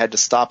up. I had to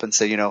stop and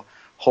say,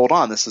 hold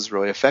on, this is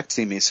really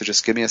affecting me, so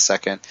just give me a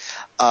second,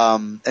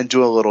 and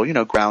do a little,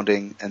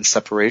 grounding and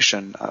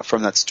separation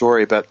from that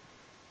story. But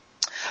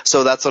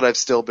so that's what I've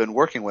still been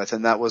working with,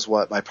 and that was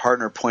what my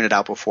partner pointed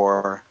out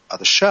before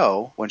the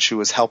show when she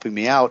was helping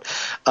me out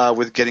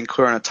with getting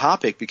clear on a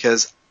topic,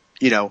 because,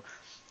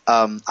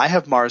 I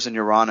have Mars and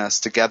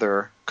Uranus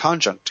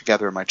conjunct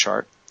together in my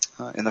chart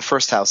in the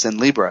first house in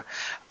Libra,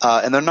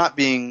 and they're not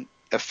being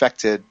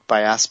affected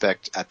by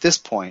aspect at this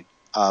point.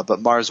 But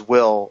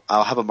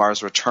I'll have a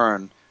Mars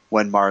return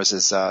when Mars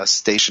is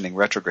stationing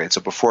retrograde.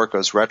 So before it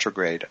goes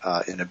retrograde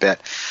in a bit.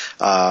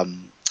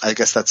 I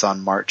guess that's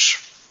on March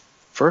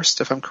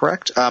 1st, if I'm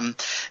correct.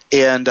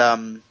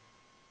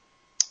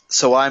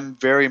 So I'm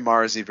very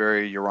Marsy,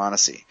 very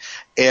Uranusy.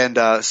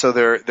 And so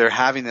they're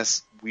having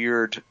this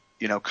weird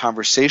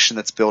conversation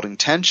that's building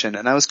tension,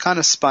 and I was kind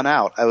of spun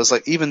out. I was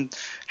like, even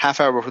half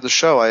hour before the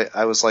show,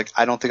 I was like,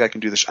 I don't think I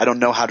can do this. I don't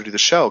know how to do the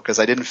show because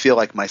I didn't feel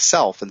like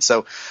myself. And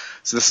so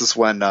this is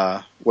when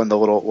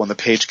the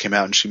page came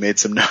out and she made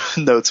some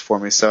notes for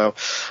me. So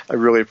I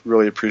really,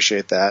 really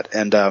appreciate that.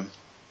 And so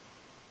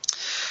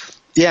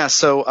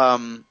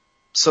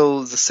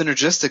the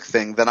synergistic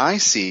thing that I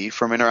see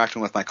from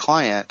interacting with my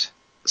client,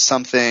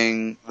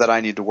 something that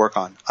I need to work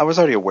on. I was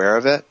already aware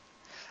of it,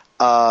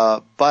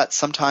 but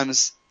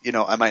sometimes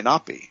I might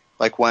not be.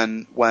 Like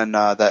when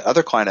that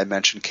other client I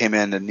mentioned came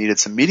in and needed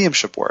some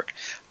mediumship work,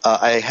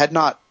 I had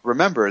not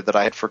remembered that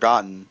I had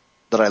forgotten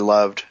that I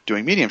loved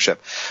doing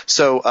mediumship.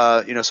 So,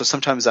 so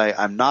sometimes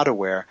I'm not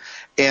aware.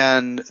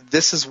 And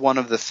this is one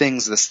of the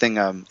things,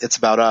 It's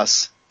About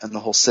Us and the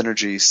whole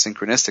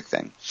synchronistic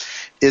thing,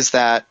 is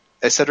that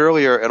I said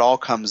earlier, it all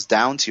comes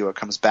down to you, it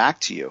comes back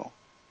to you,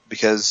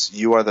 because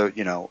you are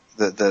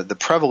the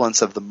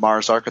prevalence of the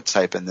Mars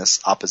archetype in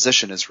this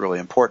opposition is really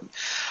important.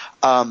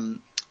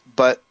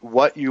 But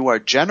what you are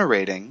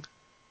generating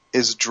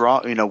is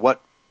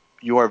what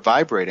you are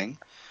vibrating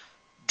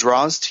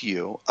draws to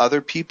you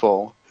other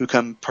people who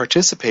can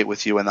participate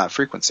with you in that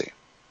frequency.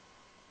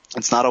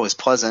 It's not always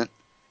pleasant.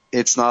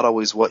 It's not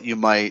always what you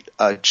might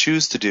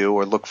choose to do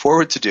or look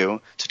forward to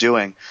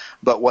doing,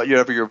 but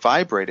whatever you're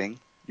vibrating,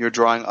 you're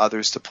drawing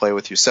others to play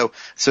with you. So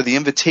the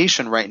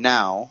invitation right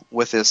now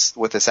with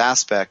this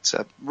aspect,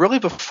 really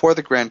before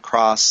the Grand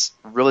Cross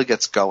really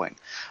gets going,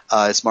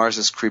 as Mars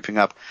is creeping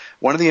up,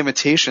 one of the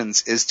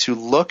invitations is to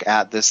look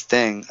at this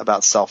thing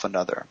about self and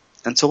other,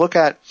 and to look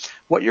at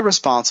what you're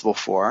responsible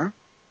for,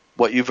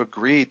 what you've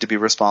agreed to be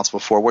responsible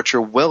for, what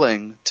you're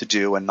willing to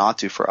do and not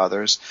do for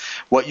others,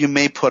 what you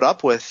may put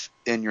up with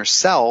in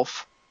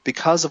yourself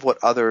because of what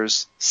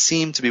others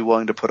seem to be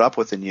willing to put up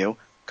with in you.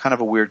 Kind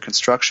of a weird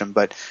construction,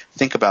 but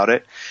think about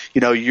it.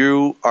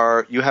 You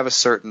have a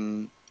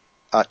certain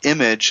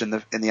image in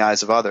the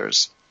eyes of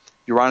others.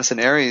 Uranus and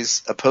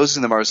Aries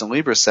opposing the Mars and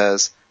Libra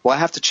says, well, I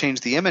have to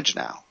change the image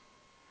now.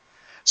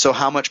 So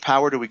how much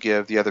power do we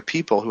give the other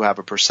people who have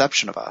a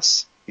perception of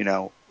us?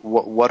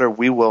 What are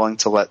we willing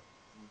to let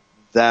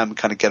them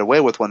kind of get away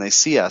with when they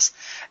see us?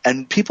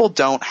 And people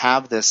don't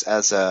have this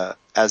as a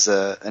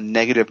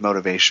negative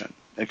motivation.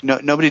 Like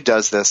nobody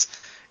does this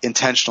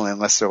intentionally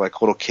unless they're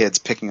like little kids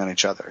picking on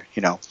each other,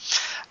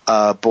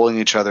 bullying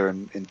each other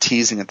and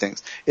teasing and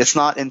things. It's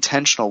not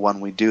intentional when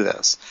we do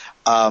this.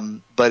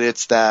 But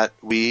it's that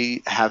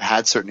we have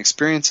had certain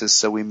experiences,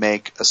 so we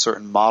make a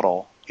certain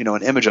model,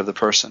 an image of the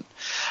person.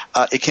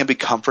 It can be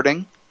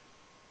comforting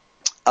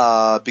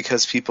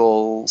because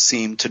people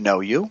seem to know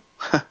you.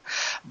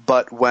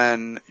 But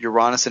when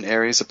Uranus and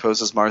Aries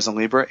opposes Mars and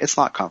Libra, it's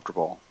not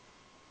comfortable.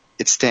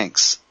 It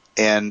stinks.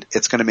 And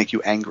it's going to make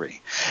you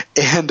angry,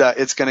 and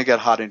it's going to get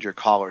hot into your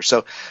collar.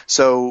 So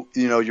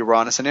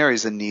Uranus and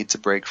Aries, the need to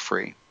break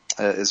free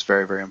is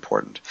very, very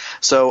important.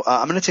 So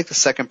I'm going to take the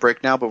second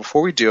break now, but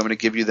before we do, I'm going to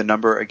give you the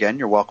number again.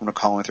 You're welcome to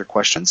call in with your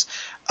questions.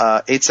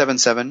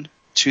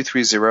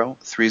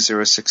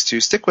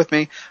 877-230-3062. Stick with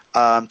me.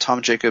 I'm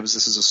Tom Jacobs.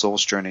 This is A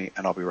Soul's Journey,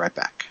 and I'll be right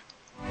back.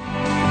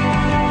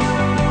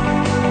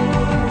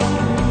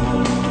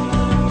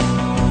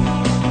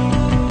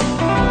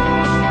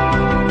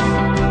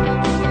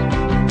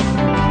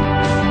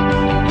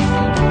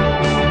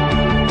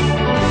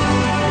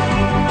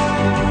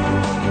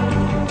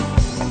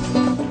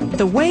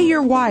 the way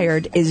you're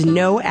wired is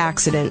no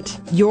accident.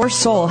 Your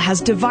soul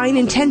has divine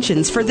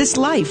intentions for this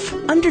life.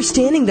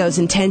 Understanding those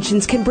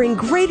intentions can bring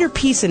greater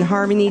peace and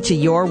harmony to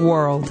your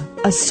world.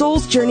 A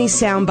Soul's Journey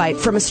soundbite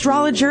from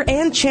astrologer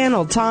and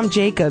channel Tom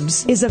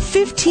Jacobs is a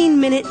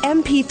 15-minute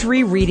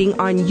MP3 reading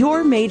on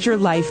your major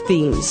life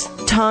themes.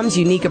 Tom's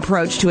unique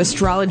approach to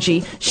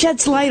astrology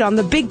sheds light on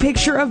the big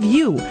picture of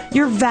you,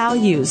 your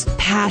values,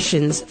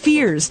 passions,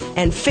 fears,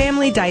 and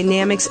family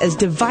dynamics as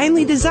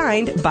divinely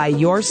designed by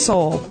your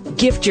soul.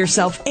 Gift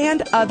yourself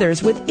and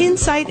others with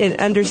insight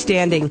and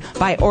understanding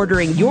by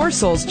ordering your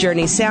Soul's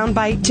Journey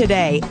soundbite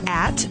today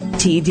at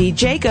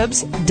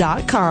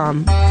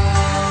tdjacobs.com.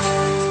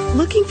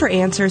 Looking for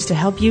answers to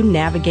help you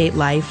navigate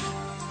life?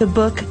 The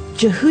book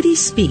Jehudi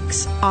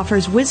Speaks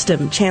offers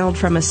wisdom channeled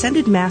from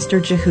Ascended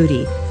Master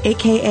Jehudi,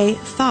 a.k.a.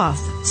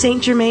 Thoth,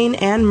 Saint Germain,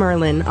 and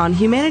Merlin on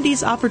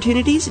humanity's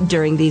opportunities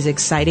during these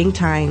exciting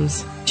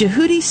times.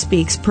 Jehudi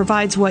Speaks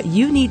provides what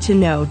you need to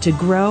know to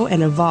grow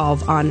and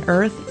evolve on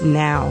Earth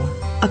now.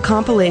 A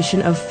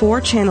compilation of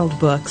 4 channeled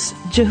books,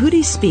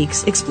 Jehudi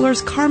Speaks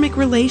explores karmic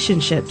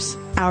relationships,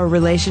 our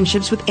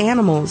relationships with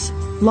animals,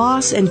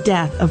 loss and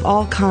death of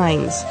all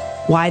kinds,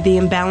 why the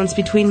imbalance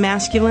between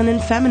masculine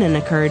and feminine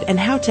occurred and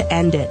how to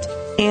end it,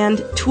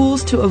 and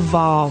tools to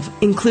evolve,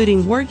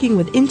 including working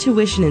with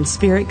intuition and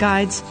spirit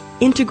guides,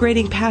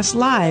 integrating past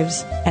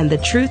lives, and the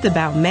truth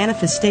about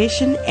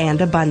manifestation and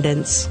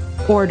abundance.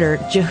 Order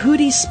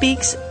Jehudi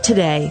Speaks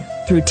today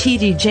through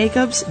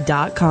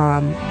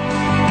tdjacobs.com.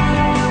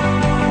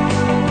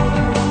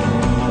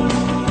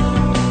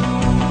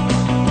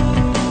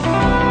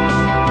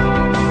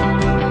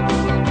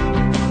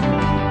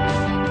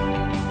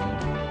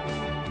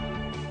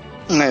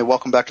 Hey,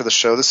 welcome back to the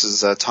show. This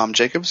is Tom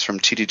Jacobs from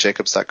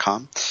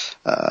tdjacobs.com.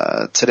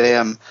 Today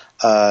I'm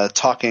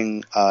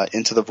talking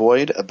into the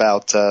void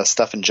about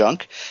stuff and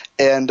junk,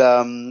 and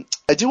I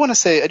do want to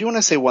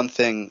say one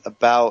thing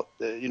about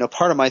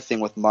part of my thing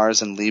with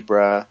Mars and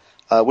Libra,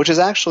 which is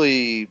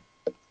actually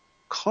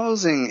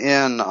closing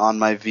in on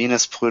my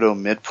Venus-Pluto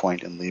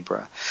midpoint in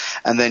Libra,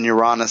 and then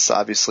Uranus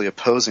obviously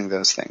opposing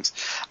those things.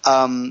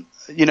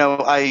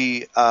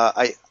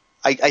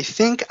 I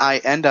think I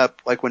end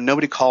up, like when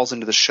nobody calls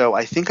into the show,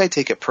 I think I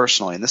take it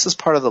personally. And this is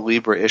part of the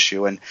Libra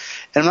issue. And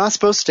I'm not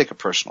supposed to take it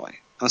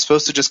personally. I'm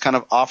supposed to just kind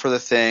of offer the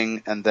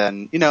thing, and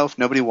then, if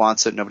nobody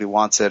wants it, nobody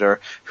wants it, or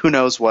who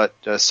knows what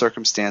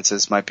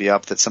circumstances might be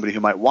up that somebody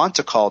who might want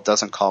to call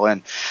doesn't call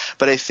in.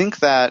 But I think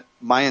that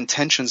my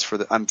intentions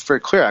I'm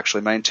very clear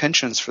actually, my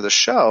intentions for the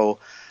show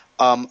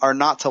are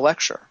not to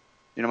lecture.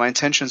 My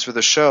intentions for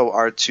the show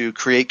are to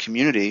create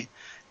community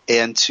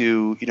and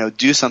to,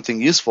 do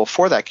something useful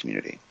for that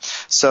community.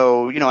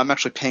 So, I'm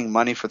actually paying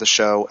money for the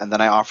show, and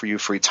then I offer you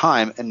free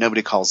time and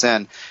nobody calls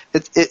in.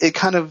 It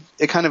kind of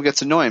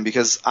gets annoying,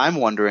 because I'm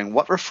wondering,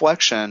 what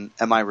reflection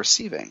am I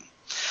receiving?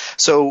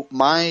 So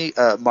my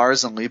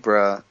Mars and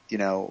Libra,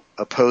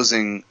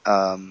 opposing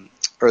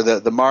or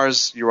the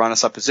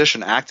Mars-Uranus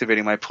opposition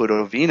activating my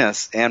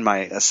Pluto-Venus and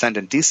my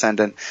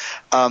ascendant-descendant,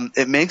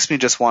 it makes me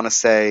just want to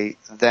say,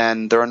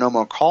 then there are no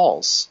more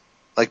calls.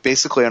 Like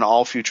basically on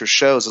all future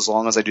shows, as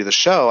long as I do the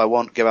show, I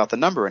won't give out the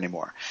number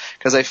anymore.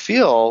 Because I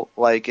feel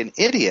like an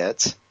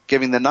idiot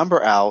giving the number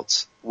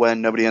out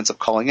when nobody ends up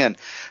calling in.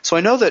 So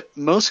I know that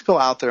most people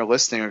out there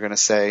listening are going to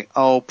say,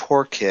 oh,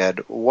 poor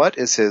kid, what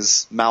is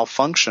his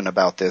malfunction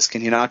about this?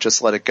 Can he not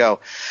just let it go?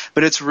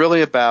 But it's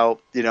really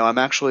about,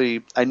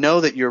 I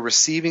know that you're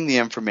receiving the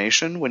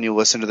information when you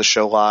listen to the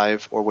show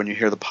live or when you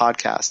hear the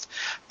podcast.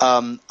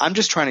 I'm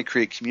just trying to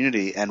create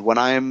community. And when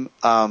I'm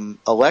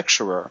a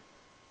lecturer,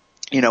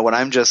 when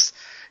I'm just,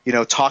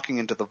 talking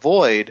into the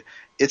void,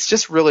 it's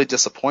just really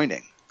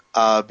disappointing,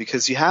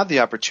 because you have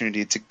the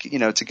opportunity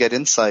to get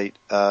insight,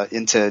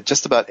 into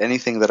just about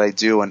anything that I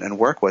do and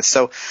work with.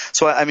 So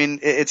I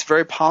mean, it's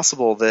very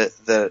possible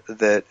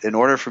that in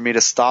order for me to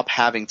stop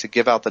having to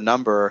give out the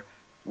number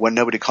when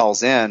nobody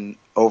calls in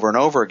over and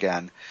over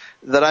again,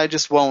 that I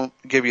just won't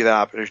give you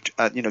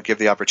give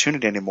the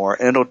opportunity anymore,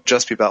 and it'll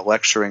just be about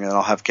lecturing, and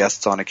I'll have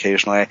guests on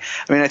occasionally. I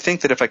mean, I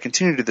think that if I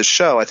continue to do the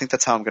show, I think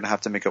that's how I'm going to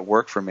have to make it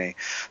work for me.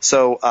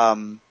 So,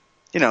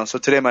 so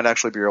today might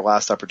actually be your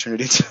last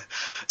opportunity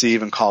to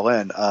even call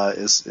in,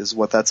 is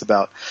what that's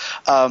about.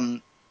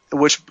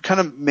 Which kind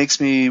of makes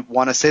me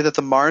want to say that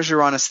the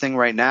Mars-Uranus thing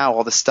right now,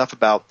 all this stuff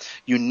about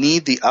you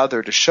need the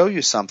other to show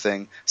you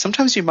something,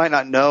 sometimes you might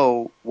not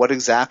know what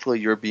exactly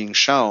you're being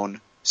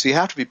shown, so you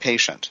have to be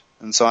patient.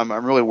 And so I'm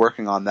really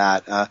working on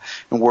that,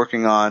 and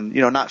working on,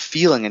 not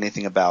feeling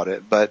anything about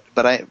it, but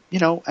I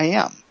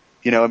am.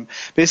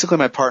 Basically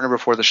my partner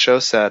before the show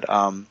said,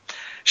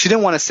 she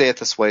didn't want to say it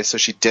this way, so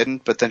she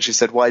didn't, but then she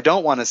said, well, I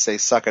don't want to say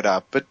suck it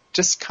up, but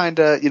just kind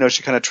of,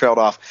 she kind of trailed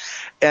off.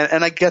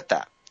 And I get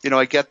that.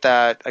 I get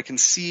that. I can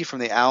see from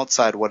the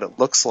outside what it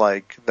looks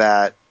like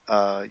that,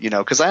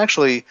 because I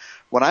actually,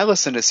 when I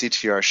listen to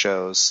CTR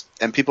shows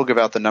and people give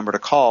out the number to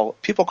call,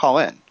 people call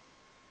in.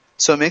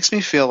 So it makes me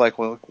feel like,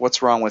 well,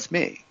 what's wrong with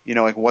me?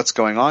 Like what's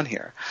going on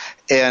here?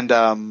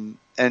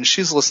 And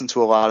she's listened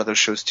to a lot of those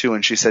shows too,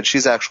 and she said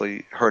she's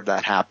actually heard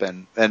that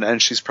happen,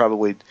 and she's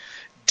probably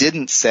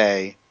didn't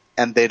say,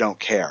 and they don't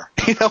care.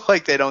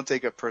 Like they don't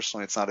take it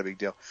personally. It's not a big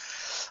deal.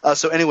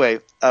 So anyway,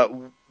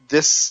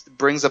 this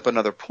brings up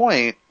another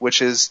point,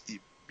 which is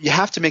you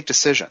have to make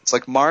decisions.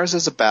 Like Mars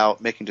is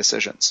about making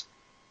decisions.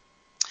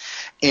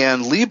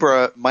 And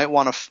Libra might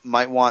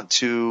want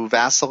to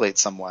vacillate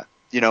somewhat.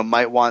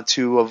 Might want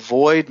to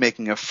avoid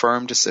making a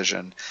firm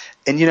decision.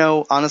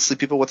 And honestly,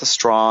 people with a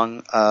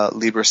strong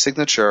Libra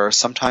signature are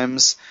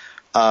sometimes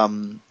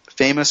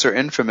famous or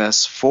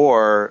infamous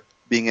for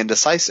being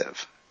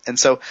indecisive. And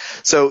so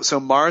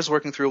Mars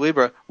working through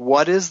Libra,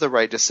 what is the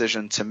right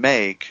decision to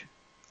make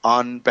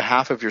on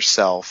behalf of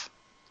yourself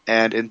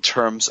and in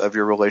terms of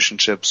your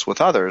relationships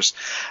with others?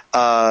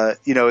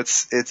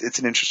 It's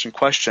an interesting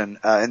question.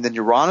 And then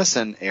Uranus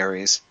in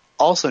Aries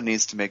also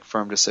needs to make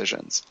firm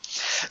decisions.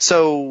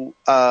 So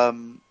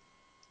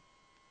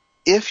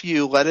if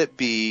you let it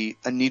be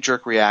a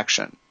knee-jerk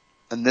reaction,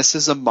 and this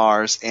is a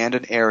Mars and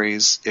an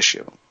Aries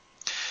issue,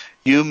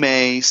 you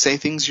may say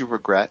things you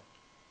regret.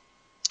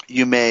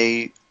 You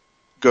may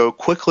go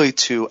quickly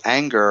to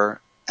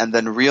anger and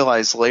then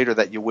realize later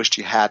that you wished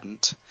you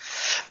hadn't,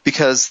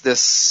 because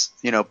this,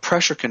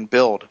 pressure can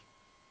build.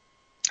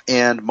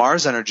 And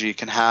Mars energy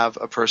can have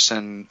a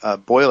person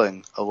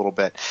boiling a little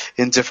bit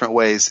in different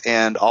ways.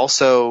 And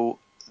also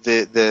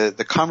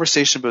the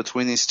conversation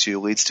between these two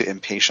leads to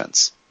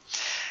impatience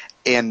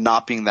and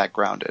not being that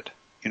grounded.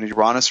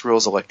 Uranus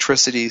rules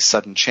electricity,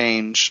 sudden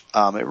change.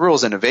 It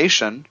rules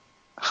innovation,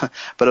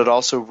 but it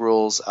also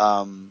rules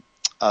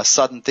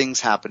sudden things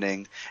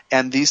happening.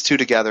 And these two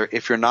together,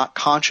 if you're not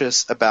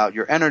conscious about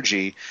your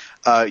energy,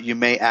 you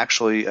may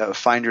actually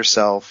find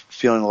yourself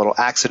feeling a little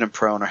accident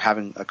prone or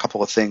having a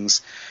couple of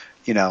things,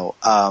 go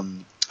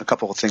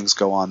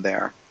on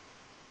there.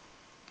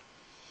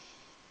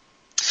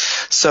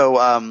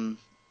 So,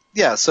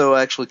 so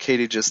actually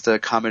Katie just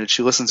commented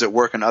she listens at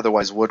work and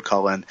otherwise would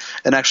call in.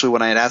 And actually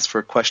when I had asked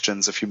for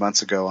questions a few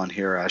months ago on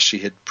here, she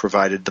had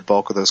provided the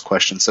bulk of those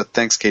questions. So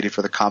thanks, Katie,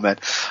 for the comment.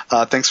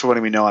 Thanks for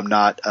letting me know I'm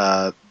not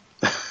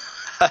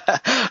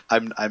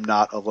I'm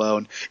not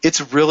alone.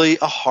 It's really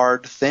a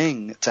hard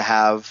thing to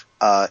have,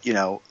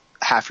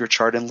 half your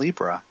chart in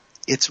Libra.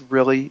 It's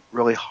really,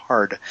 really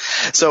hard.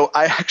 So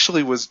I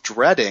actually was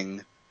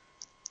dreading,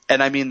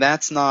 and I mean,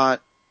 that's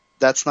not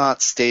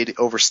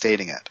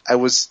overstating it.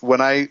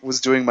 When I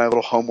was doing my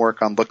little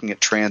homework on looking at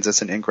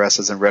transits and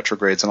ingresses and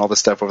retrogrades and all this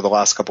stuff over the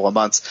last couple of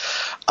months,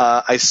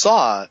 I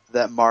saw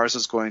that Mars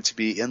is going to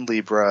be in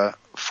Libra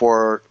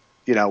for,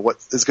 what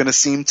is going to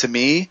seem to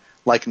me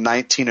like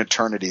 19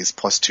 eternities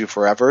plus 2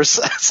 forevers.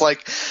 It's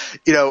like,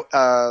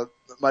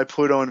 my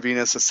Pluto and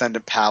Venus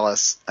ascendant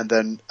palace, and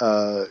then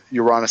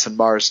Uranus and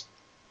Mars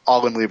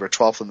all in Libra,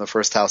 12th in the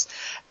first house.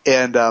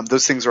 And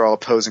those things are all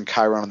opposing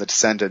Chiron and the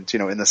descendant,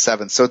 in the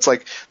 7th. So it's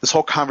like this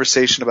whole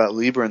conversation about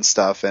Libra and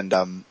stuff and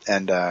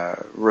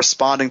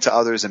responding to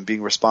others and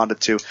being responded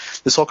to.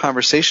 This whole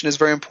conversation is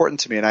very important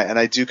to me, and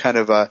I do kind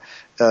of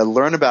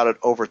learn about it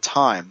over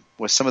time,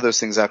 where some of those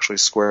things actually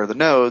square the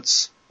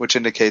nodes, which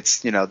indicates,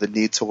 the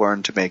need to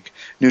learn to make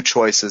new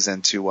choices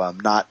and to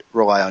not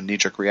rely on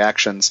knee-jerk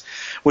reactions,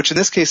 which in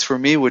this case for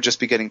me would just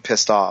be getting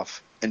pissed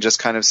off and just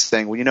kind of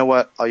saying, well, you know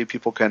what, all you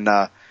people can,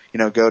 go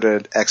to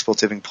an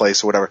expletiving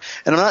place or whatever.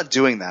 And I'm not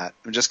doing that.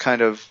 I'm just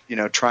kind of,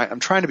 I'm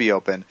trying to be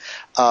open.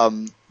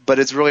 But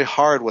it's really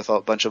hard with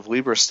a bunch of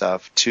Libra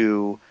stuff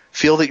to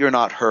feel that you're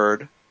not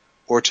heard,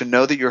 or to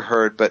know that you're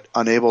heard but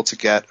unable to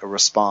get a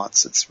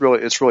response. It's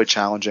really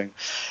challenging.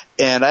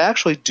 And I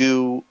actually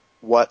do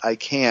what I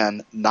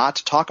can not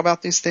to talk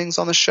about these things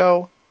on the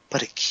show,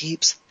 but it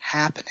keeps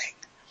happening.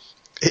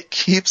 It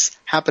keeps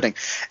happening.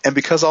 And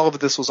because all of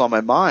this was on my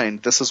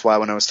mind, this is why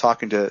when I was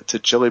talking to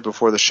Jilly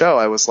before the show,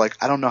 I was like,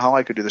 I don't know how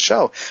I could do the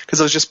show,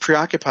 because I was just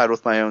preoccupied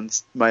with my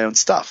own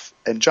stuff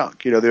and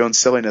junk, the own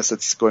silliness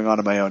that's going on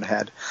in my own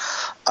head.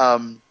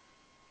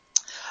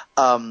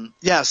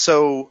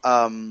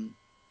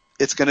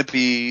 It's going to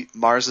be,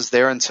 Mars is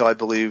there until I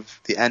believe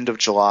the end of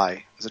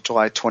July. Is it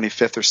July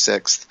 25th or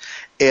 6th?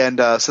 And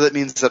so that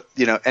means that,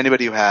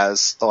 anybody who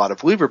has a lot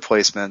of Libra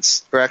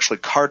placements, or actually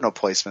cardinal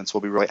placements,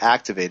 will be really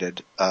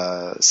activated,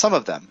 some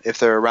of them, if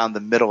they're around the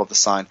middle of the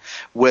sign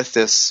with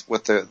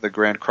the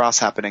Grand Cross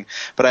happening.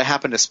 But I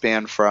happen to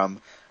span from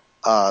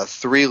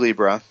 3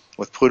 Libra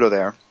with Pluto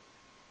there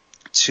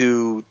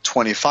to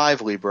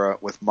 25 Libra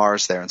with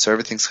Mars there. And so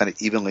everything's kind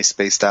of evenly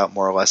spaced out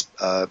more or less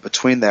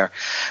between there.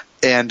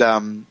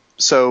 And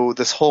so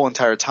this whole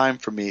entire time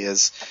for me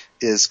is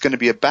going to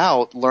be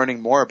about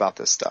learning more about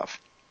this stuff.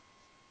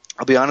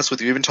 I'll be honest with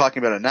you, even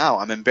talking about it now,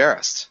 I'm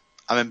embarrassed.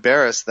 I'm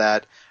embarrassed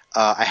that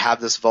I have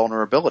this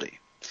vulnerability.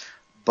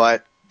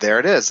 But there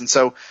it is. And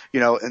so,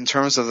 in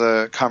terms of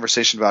the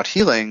conversation about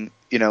healing,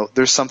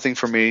 there's something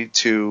for me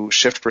to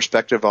shift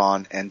perspective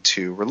on and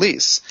to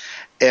release.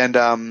 And,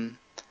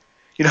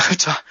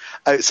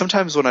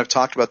 sometimes when I've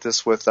talked about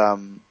this with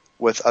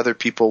other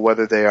people,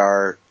 whether they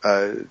are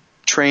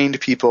trained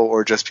people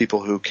or just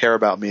people who care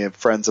about me and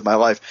friends in my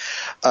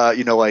life,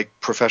 like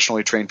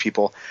professionally trained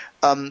people,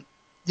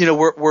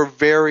 we're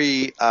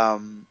very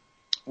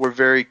we're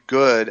very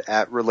good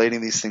at relating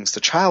these things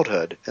to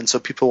childhood. And so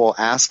people will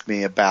ask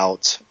me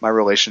about my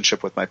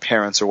relationship with my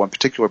parents or one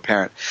particular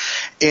parent.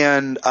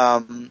 And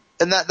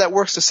that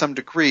works to some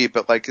degree,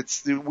 but like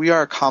we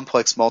are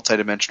complex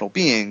multidimensional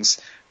beings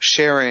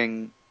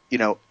sharing,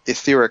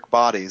 etheric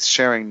bodies,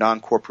 sharing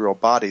non-corporeal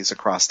bodies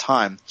across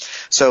time.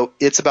 So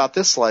it's about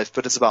this life,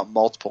 but it's about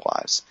multiple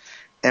lives.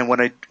 And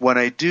when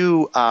I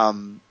do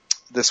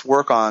this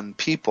work on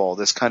people,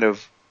 this kind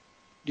of,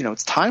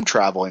 it's time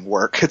traveling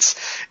work.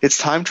 It's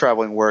time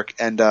traveling work.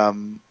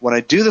 And when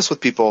I do this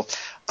with people,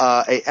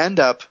 I end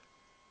up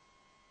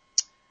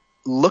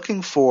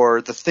looking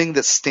for the thing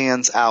that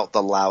stands out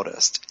the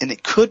loudest. And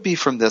it could be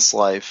from this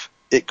life.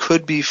 It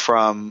could be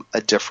from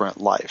a different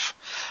life.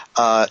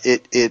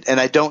 And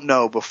I don't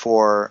know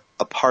before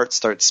a part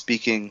starts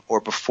speaking or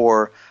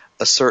before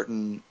a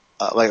certain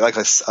like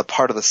a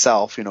part of the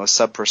self, a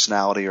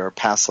subpersonality or a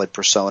past life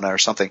persona or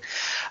something.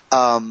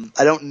 I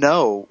don't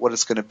know what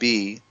it's going to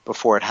be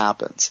before it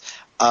happens.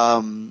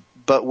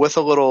 But with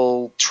a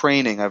little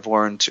training,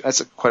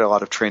 that's quite a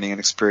lot of training and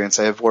experience,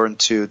 I have learned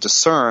to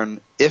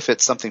discern if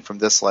it's something from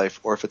this life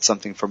or if it's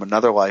something from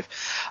another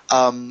life.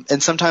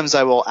 And sometimes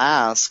I will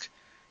ask,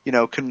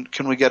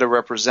 can we get a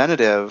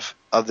representative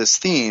of this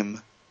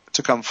theme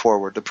to come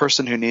forward, the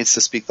person who needs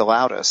to speak the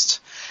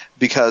loudest,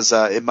 because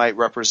it might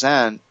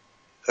represent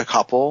a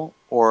couple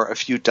or a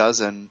few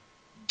dozen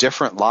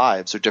different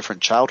lives or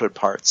different childhood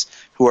parts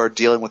who are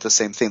dealing with the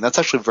same thing. That's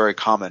actually very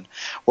common.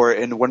 Or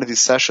in one of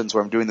these sessions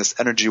where I'm doing this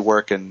energy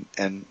work and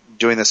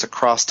doing this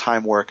across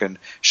time work and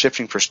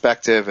shifting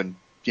perspective and,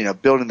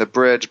 building the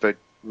bridge but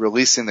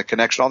releasing the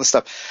connection, all this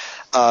stuff,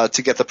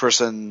 to get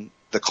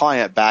the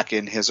client back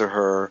in his or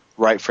her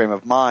right frame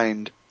of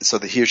mind so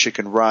that he or she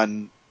can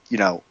run,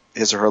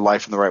 his or her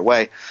life in the right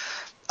way.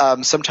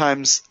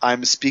 Sometimes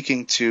I'm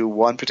speaking to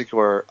one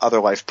particular other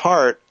life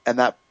part, and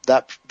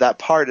that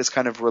part is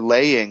kind of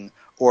relaying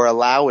or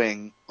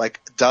allowing like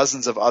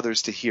dozens of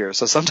others to hear.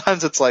 So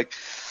sometimes it's like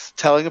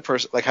telling a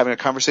person, like having a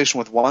conversation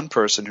with one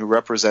person who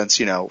represents,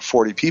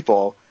 40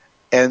 people.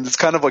 And it's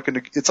kind of like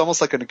it's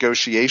almost like a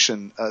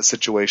negotiation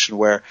situation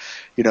where,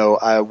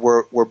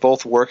 we're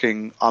both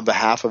working on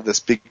behalf of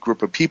this big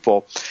group of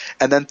people,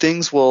 and then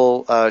things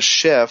will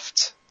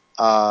shift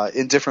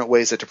in different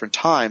ways at different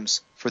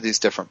times for these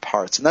different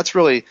parts. And that's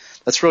really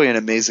an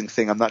amazing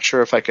thing. I'm not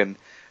sure if I can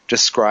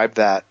describe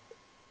that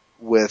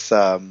with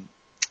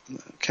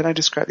can I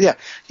describe? Yeah.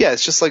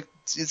 It's just like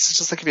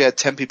if you had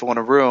 10 people in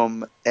a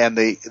room and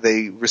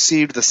they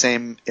received the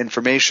same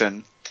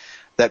information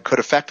that could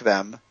affect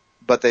them,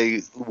 but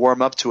they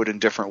warm up to it in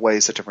different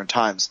ways at different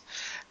times.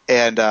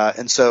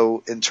 And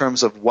so in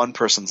terms of one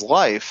person's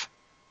life,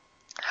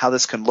 how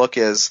this can look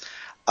is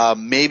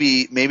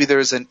maybe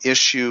there's an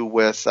issue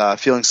with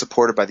feeling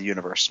supported by the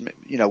universe,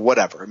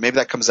 whatever. Maybe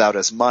that comes out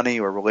as money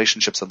or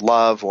relationships and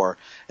love or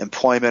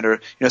employment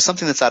or,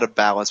 something that's out of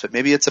balance, but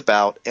maybe it's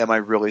about, am I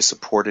really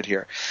supported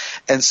here?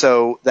 And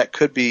so that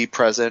could be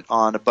present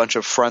on a bunch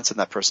of fronts in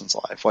that person's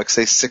life, like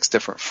say 6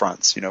 different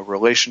fronts,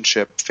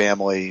 relationship,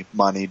 family,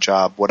 money,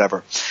 job,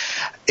 whatever.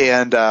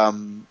 And,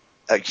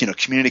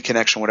 community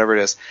connection, whatever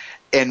it is.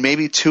 And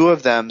maybe 2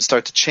 of them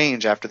start to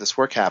change after this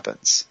work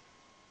happens.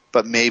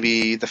 But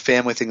maybe the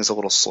family thing is a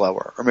little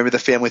slower, or maybe the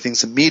family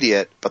thing's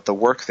immediate, but the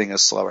work thing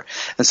is slower.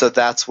 And so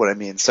that's what I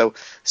mean. So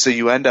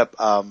you end up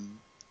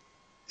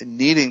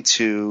needing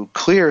to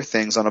clear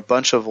things on a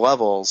bunch of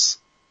levels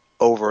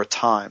over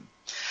time.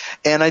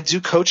 And I do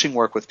coaching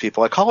work with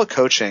people. I call it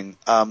coaching.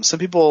 Some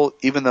people,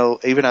 even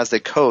as they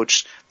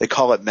coach, they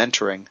call it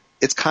mentoring.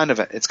 It's kind of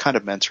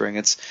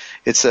mentoring.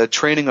 It's a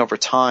training over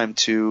time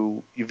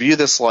you view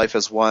this life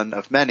as one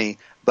of many,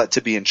 but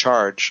to be in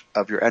charge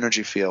of your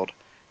energy field.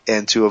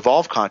 And to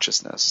evolve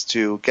consciousness,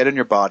 to get in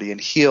your body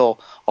and heal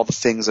all the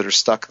things that are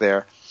stuck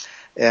there.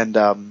 And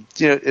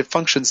it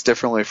functions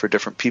differently for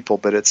different people,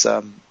 but it's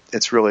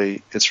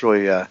really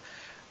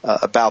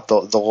about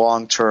the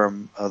long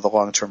term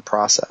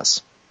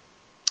process.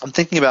 I'm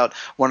thinking about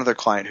one other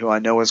client who I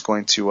know is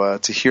going to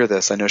hear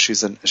this. I know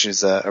she's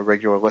a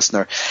regular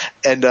listener,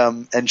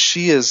 and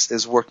she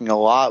is working a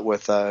lot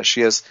with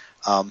she has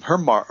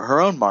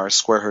her own Mars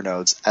square her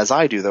nodes, as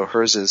I do, though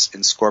hers is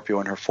in Scorpio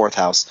in her 4th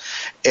house,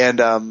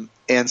 and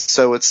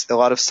so it's a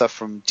lot of stuff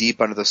from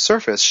deep under the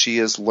surface. She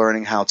is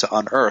learning how to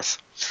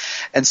unearth,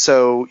 and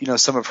so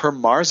some of her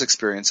Mars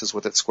experiences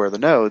with it square the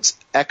nodes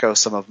echo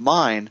some of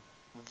mine.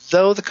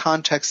 Though the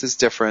context is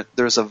different,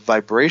 there's a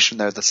vibration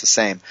there that's the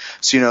same.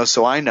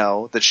 So I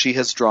know that she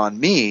has drawn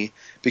me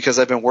because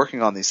I've been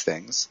working on these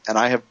things, and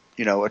I have,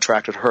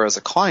 attracted her as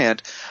a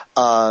client.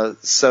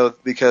 So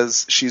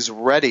because she's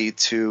ready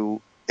to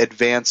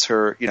advance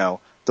her,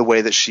 the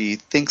way that she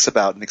thinks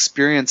about and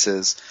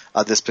experiences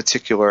this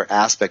particular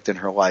aspect in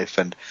her life,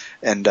 and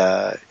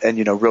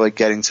really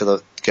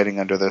getting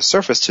under the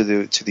surface to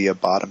the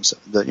bottoms,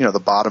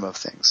 the bottom of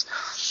things.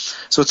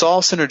 So it's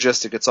all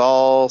synergistic. It's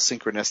all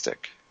synchronistic.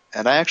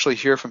 And I actually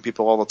hear from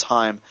people all the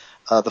time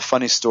the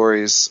funny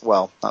stories,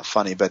 well, not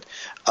funny, but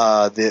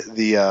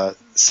the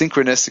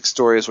synchronistic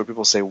stories where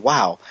people say,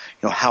 wow,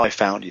 how I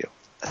found you.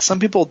 some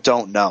people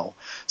don't know.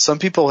 Some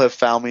people have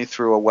found me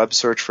through a web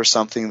search for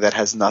something that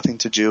has nothing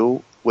to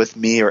do with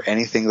me or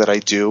anything that I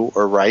do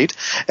or write,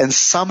 and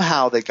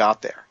somehow they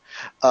got there.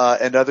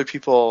 And other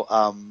people,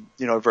 are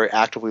very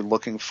actively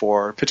looking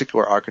for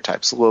particular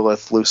archetypes: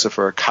 Lilith,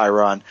 Lucifer,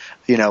 Chiron,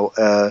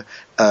 a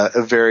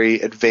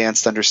very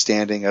advanced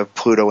understanding of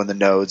Pluto and the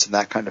nodes and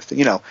that kind of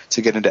thing,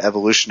 to get into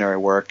evolutionary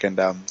work. And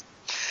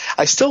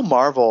I still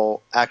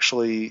marvel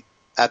actually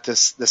at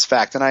this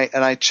fact, and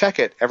I check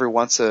it every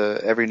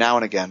now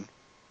and again,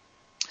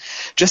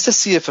 just to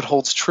see if it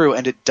holds true,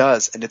 and it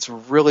does, and it's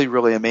really,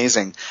 really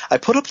amazing. I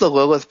put up the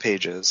Lilith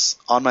pages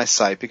on my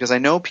site because I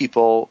know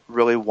people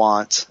really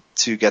want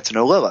to get to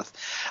know Lilith.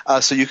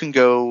 So you can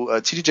go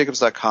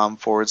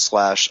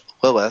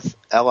tdjacobs.com/Lilith,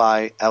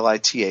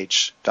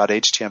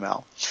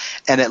 LILITH.html,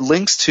 and it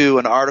links to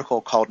an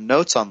article called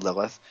Notes on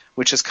Lilith,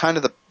 which is kind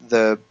of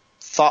the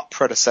thought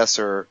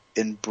predecessor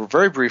in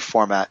very brief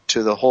format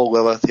to the whole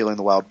Lilith Healing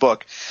the Wild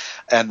book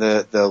and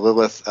the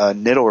Lilith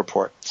Niddle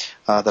report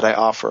that I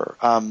offer.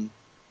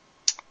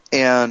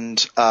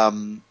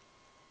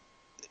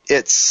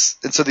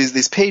 So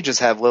these pages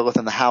have Lilith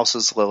in the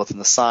houses, Lilith in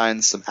the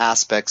signs, some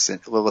aspects, and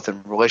Lilith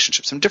in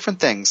relationships, some different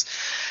things,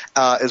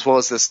 as well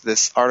as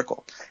this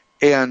article.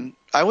 And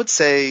I would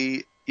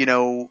say,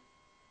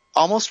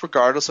 almost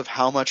regardless of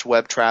how much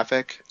web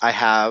traffic I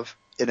have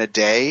in a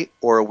day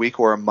or a week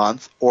or a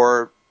month,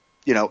 or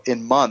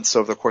in months,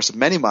 over the course of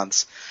many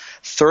months,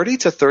 30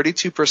 to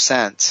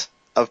 32%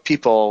 of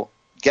people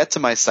get to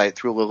my site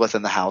through Lilith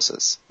in the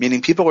houses,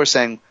 meaning people are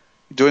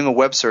doing a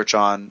web search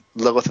on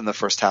Lilith in the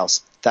first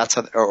house. That's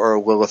how, or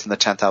Lilith in the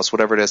 10th house,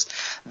 whatever it is.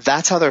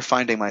 That's how they're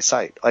finding my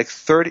site. Like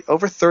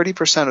over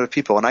 30% of the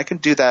people, and I can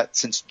do that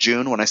since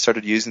June when I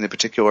started using the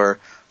particular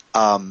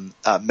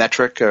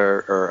metric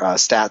or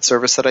stat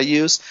service that I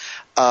use.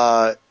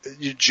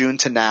 June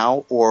to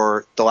now,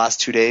 or the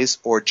last 2 days,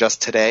 or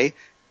just today,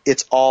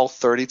 it's all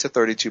 30 to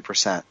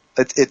 32%.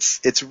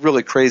 It's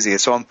really crazy.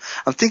 So I'm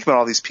thinking about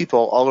all these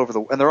people all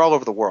over and they're all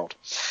over the world.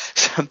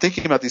 So I'm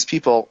thinking about these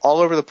people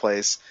all over the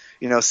place,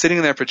 sitting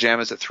in their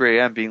pajamas at 3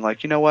 a.m. being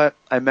like, you know what?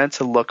 I meant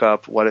to look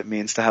up what it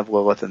means to have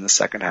Lilith in the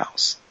second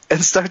house,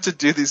 and start to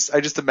do these.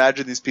 I just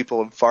imagine these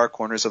people in far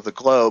corners of the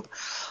globe,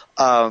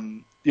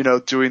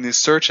 doing these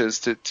searches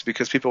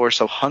because people are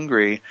so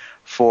hungry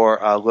for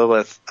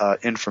Lilith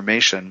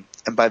information.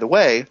 And by the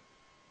way,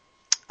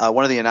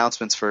 one of the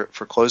announcements for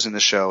closing the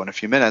show in a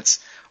few minutes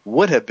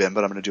would have been,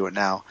 but I'm going to do it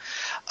now,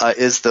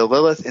 is the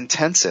Lilith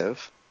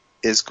Intensive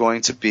is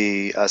going to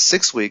be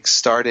 6 weeks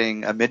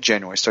starting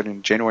mid-January,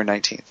 starting January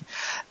 19th.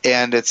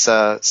 And it's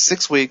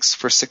 6 weeks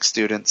for 6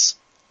 students,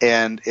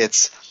 and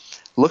it's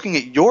looking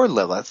at your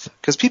Lilith,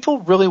 because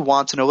people really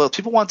want to know Lilith.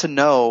 People want to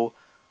know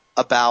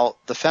about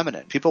the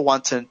feminine.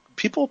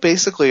 People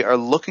basically are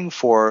looking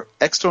for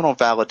external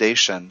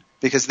validation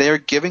because they are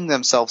giving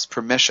themselves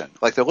permission.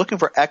 Like they're looking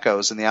for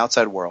echoes in the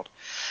outside world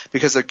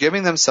because they're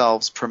giving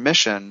themselves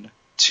permission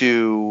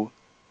to,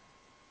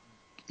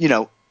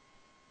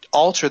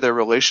 alter their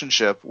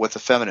relationship with the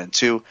feminine,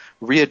 to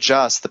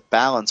readjust the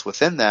balance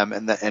within them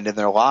and in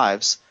their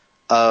lives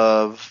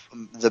of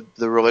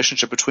the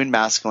relationship between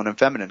masculine and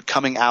feminine,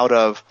 coming out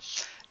of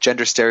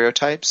gender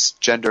stereotypes,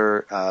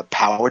 gender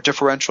power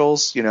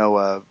differentials,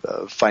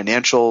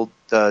 financial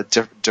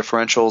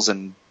differentials,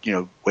 and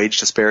wage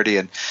disparity,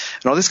 and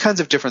all these kinds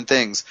of different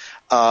things,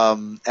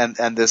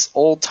 and this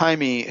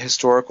old-timey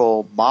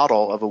historical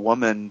model of a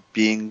woman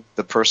being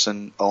the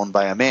person owned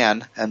by a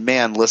man, and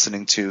man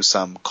listening to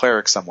some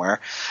cleric somewhere.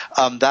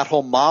 That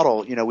whole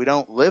model, we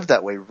don't live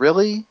that way,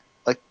 really.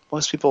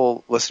 Most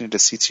people listening to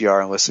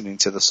CTR and listening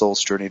to the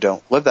Soul's Journey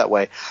don't live that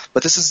way,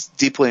 but this is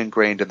deeply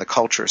ingrained in the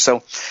culture.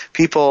 So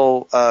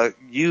people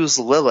use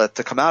Lilith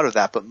to come out of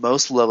that, but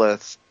most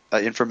Lilith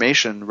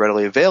information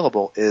readily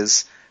available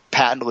is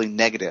patently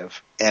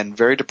negative and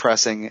very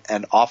depressing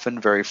and often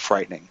very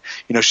frightening.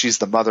 She's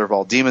the mother of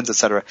all demons,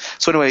 etc.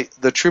 So anyway,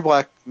 the True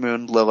Black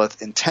Moon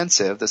Lilith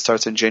Intensive that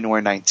starts on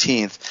January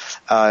 19th,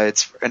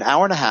 it's an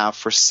hour and a half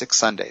for 6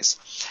 Sundays.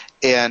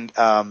 And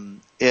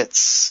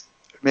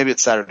maybe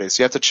it's Saturday,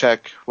 so you have to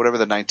check whatever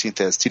the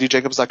 19th is,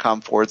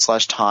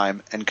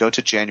 tdjacobs.com/time, and go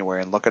to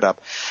January and look it up.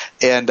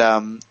 And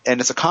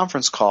it's a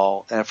conference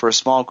call, and for a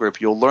small group,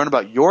 you'll learn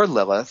about your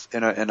Lilith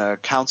in a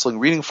counseling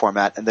reading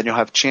format, and then you'll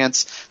have a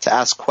chance to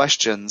ask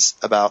questions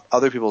about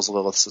other people's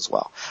Liliths as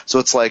well. So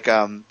it's like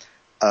a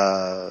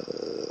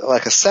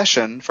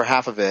session for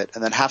half of it,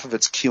 and then half of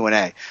it's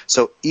Q&A.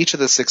 So each of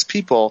the 6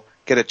 people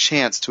get a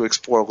chance to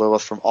explore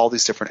Lilith from all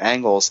these different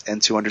angles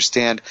and to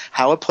understand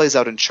how it plays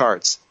out in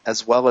charts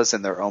as well as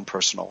in their own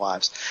personal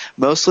lives.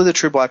 Mostly the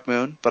True Black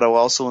Moon, but I will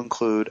also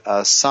include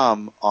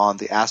some on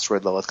the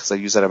asteroid Lilith because I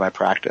use that in my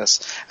practice.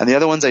 And the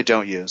other ones I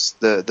don't use.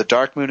 The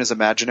Dark Moon is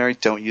imaginary,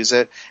 don't use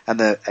it. And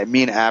the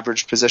mean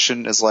average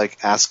position is like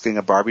asking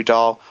a Barbie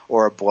doll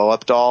or a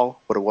blow-up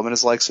doll what a woman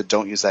is like, so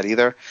don't use that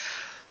either.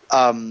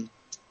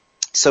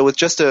 So with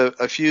just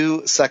a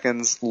few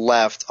seconds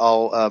left,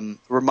 I'll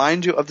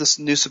remind you of this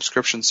new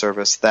subscription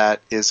service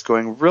that is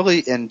going really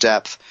in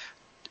depth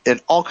in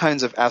all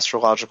kinds of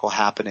astrological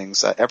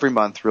happenings every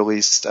month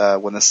released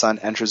when the sun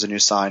enters a new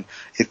sign.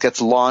 It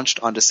gets launched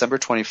on December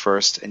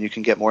 21st, and you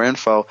can get more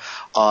info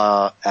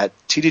at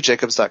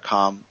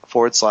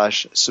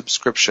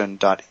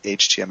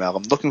tdjacobs.com/subscription.html.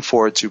 I'm looking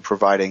forward to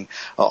providing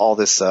all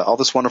this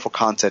wonderful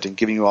content and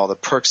giving you all the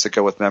perks that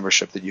go with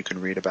membership that you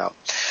can read about.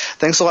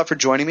 Thanks a lot for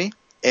joining me,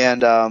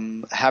 and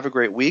have a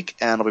great week,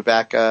 and I'll be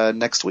back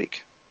next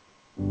week.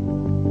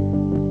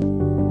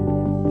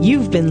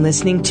 You've been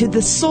listening to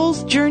The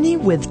Soul's Journey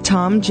with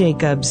Tom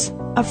Jacobs,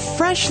 a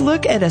fresh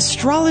look at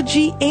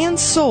astrology and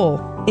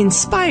soul,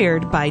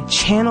 inspired by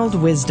channeled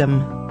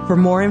wisdom. For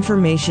more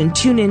information,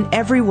 tune in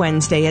every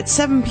Wednesday at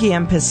 7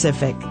 p.m.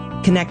 Pacific.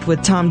 Connect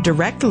with Tom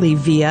directly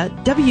via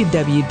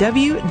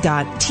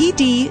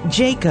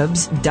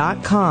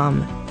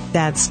www.tdjacobs.com.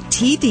 That's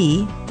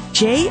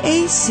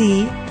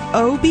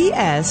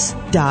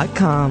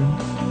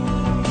tdjacobs.com.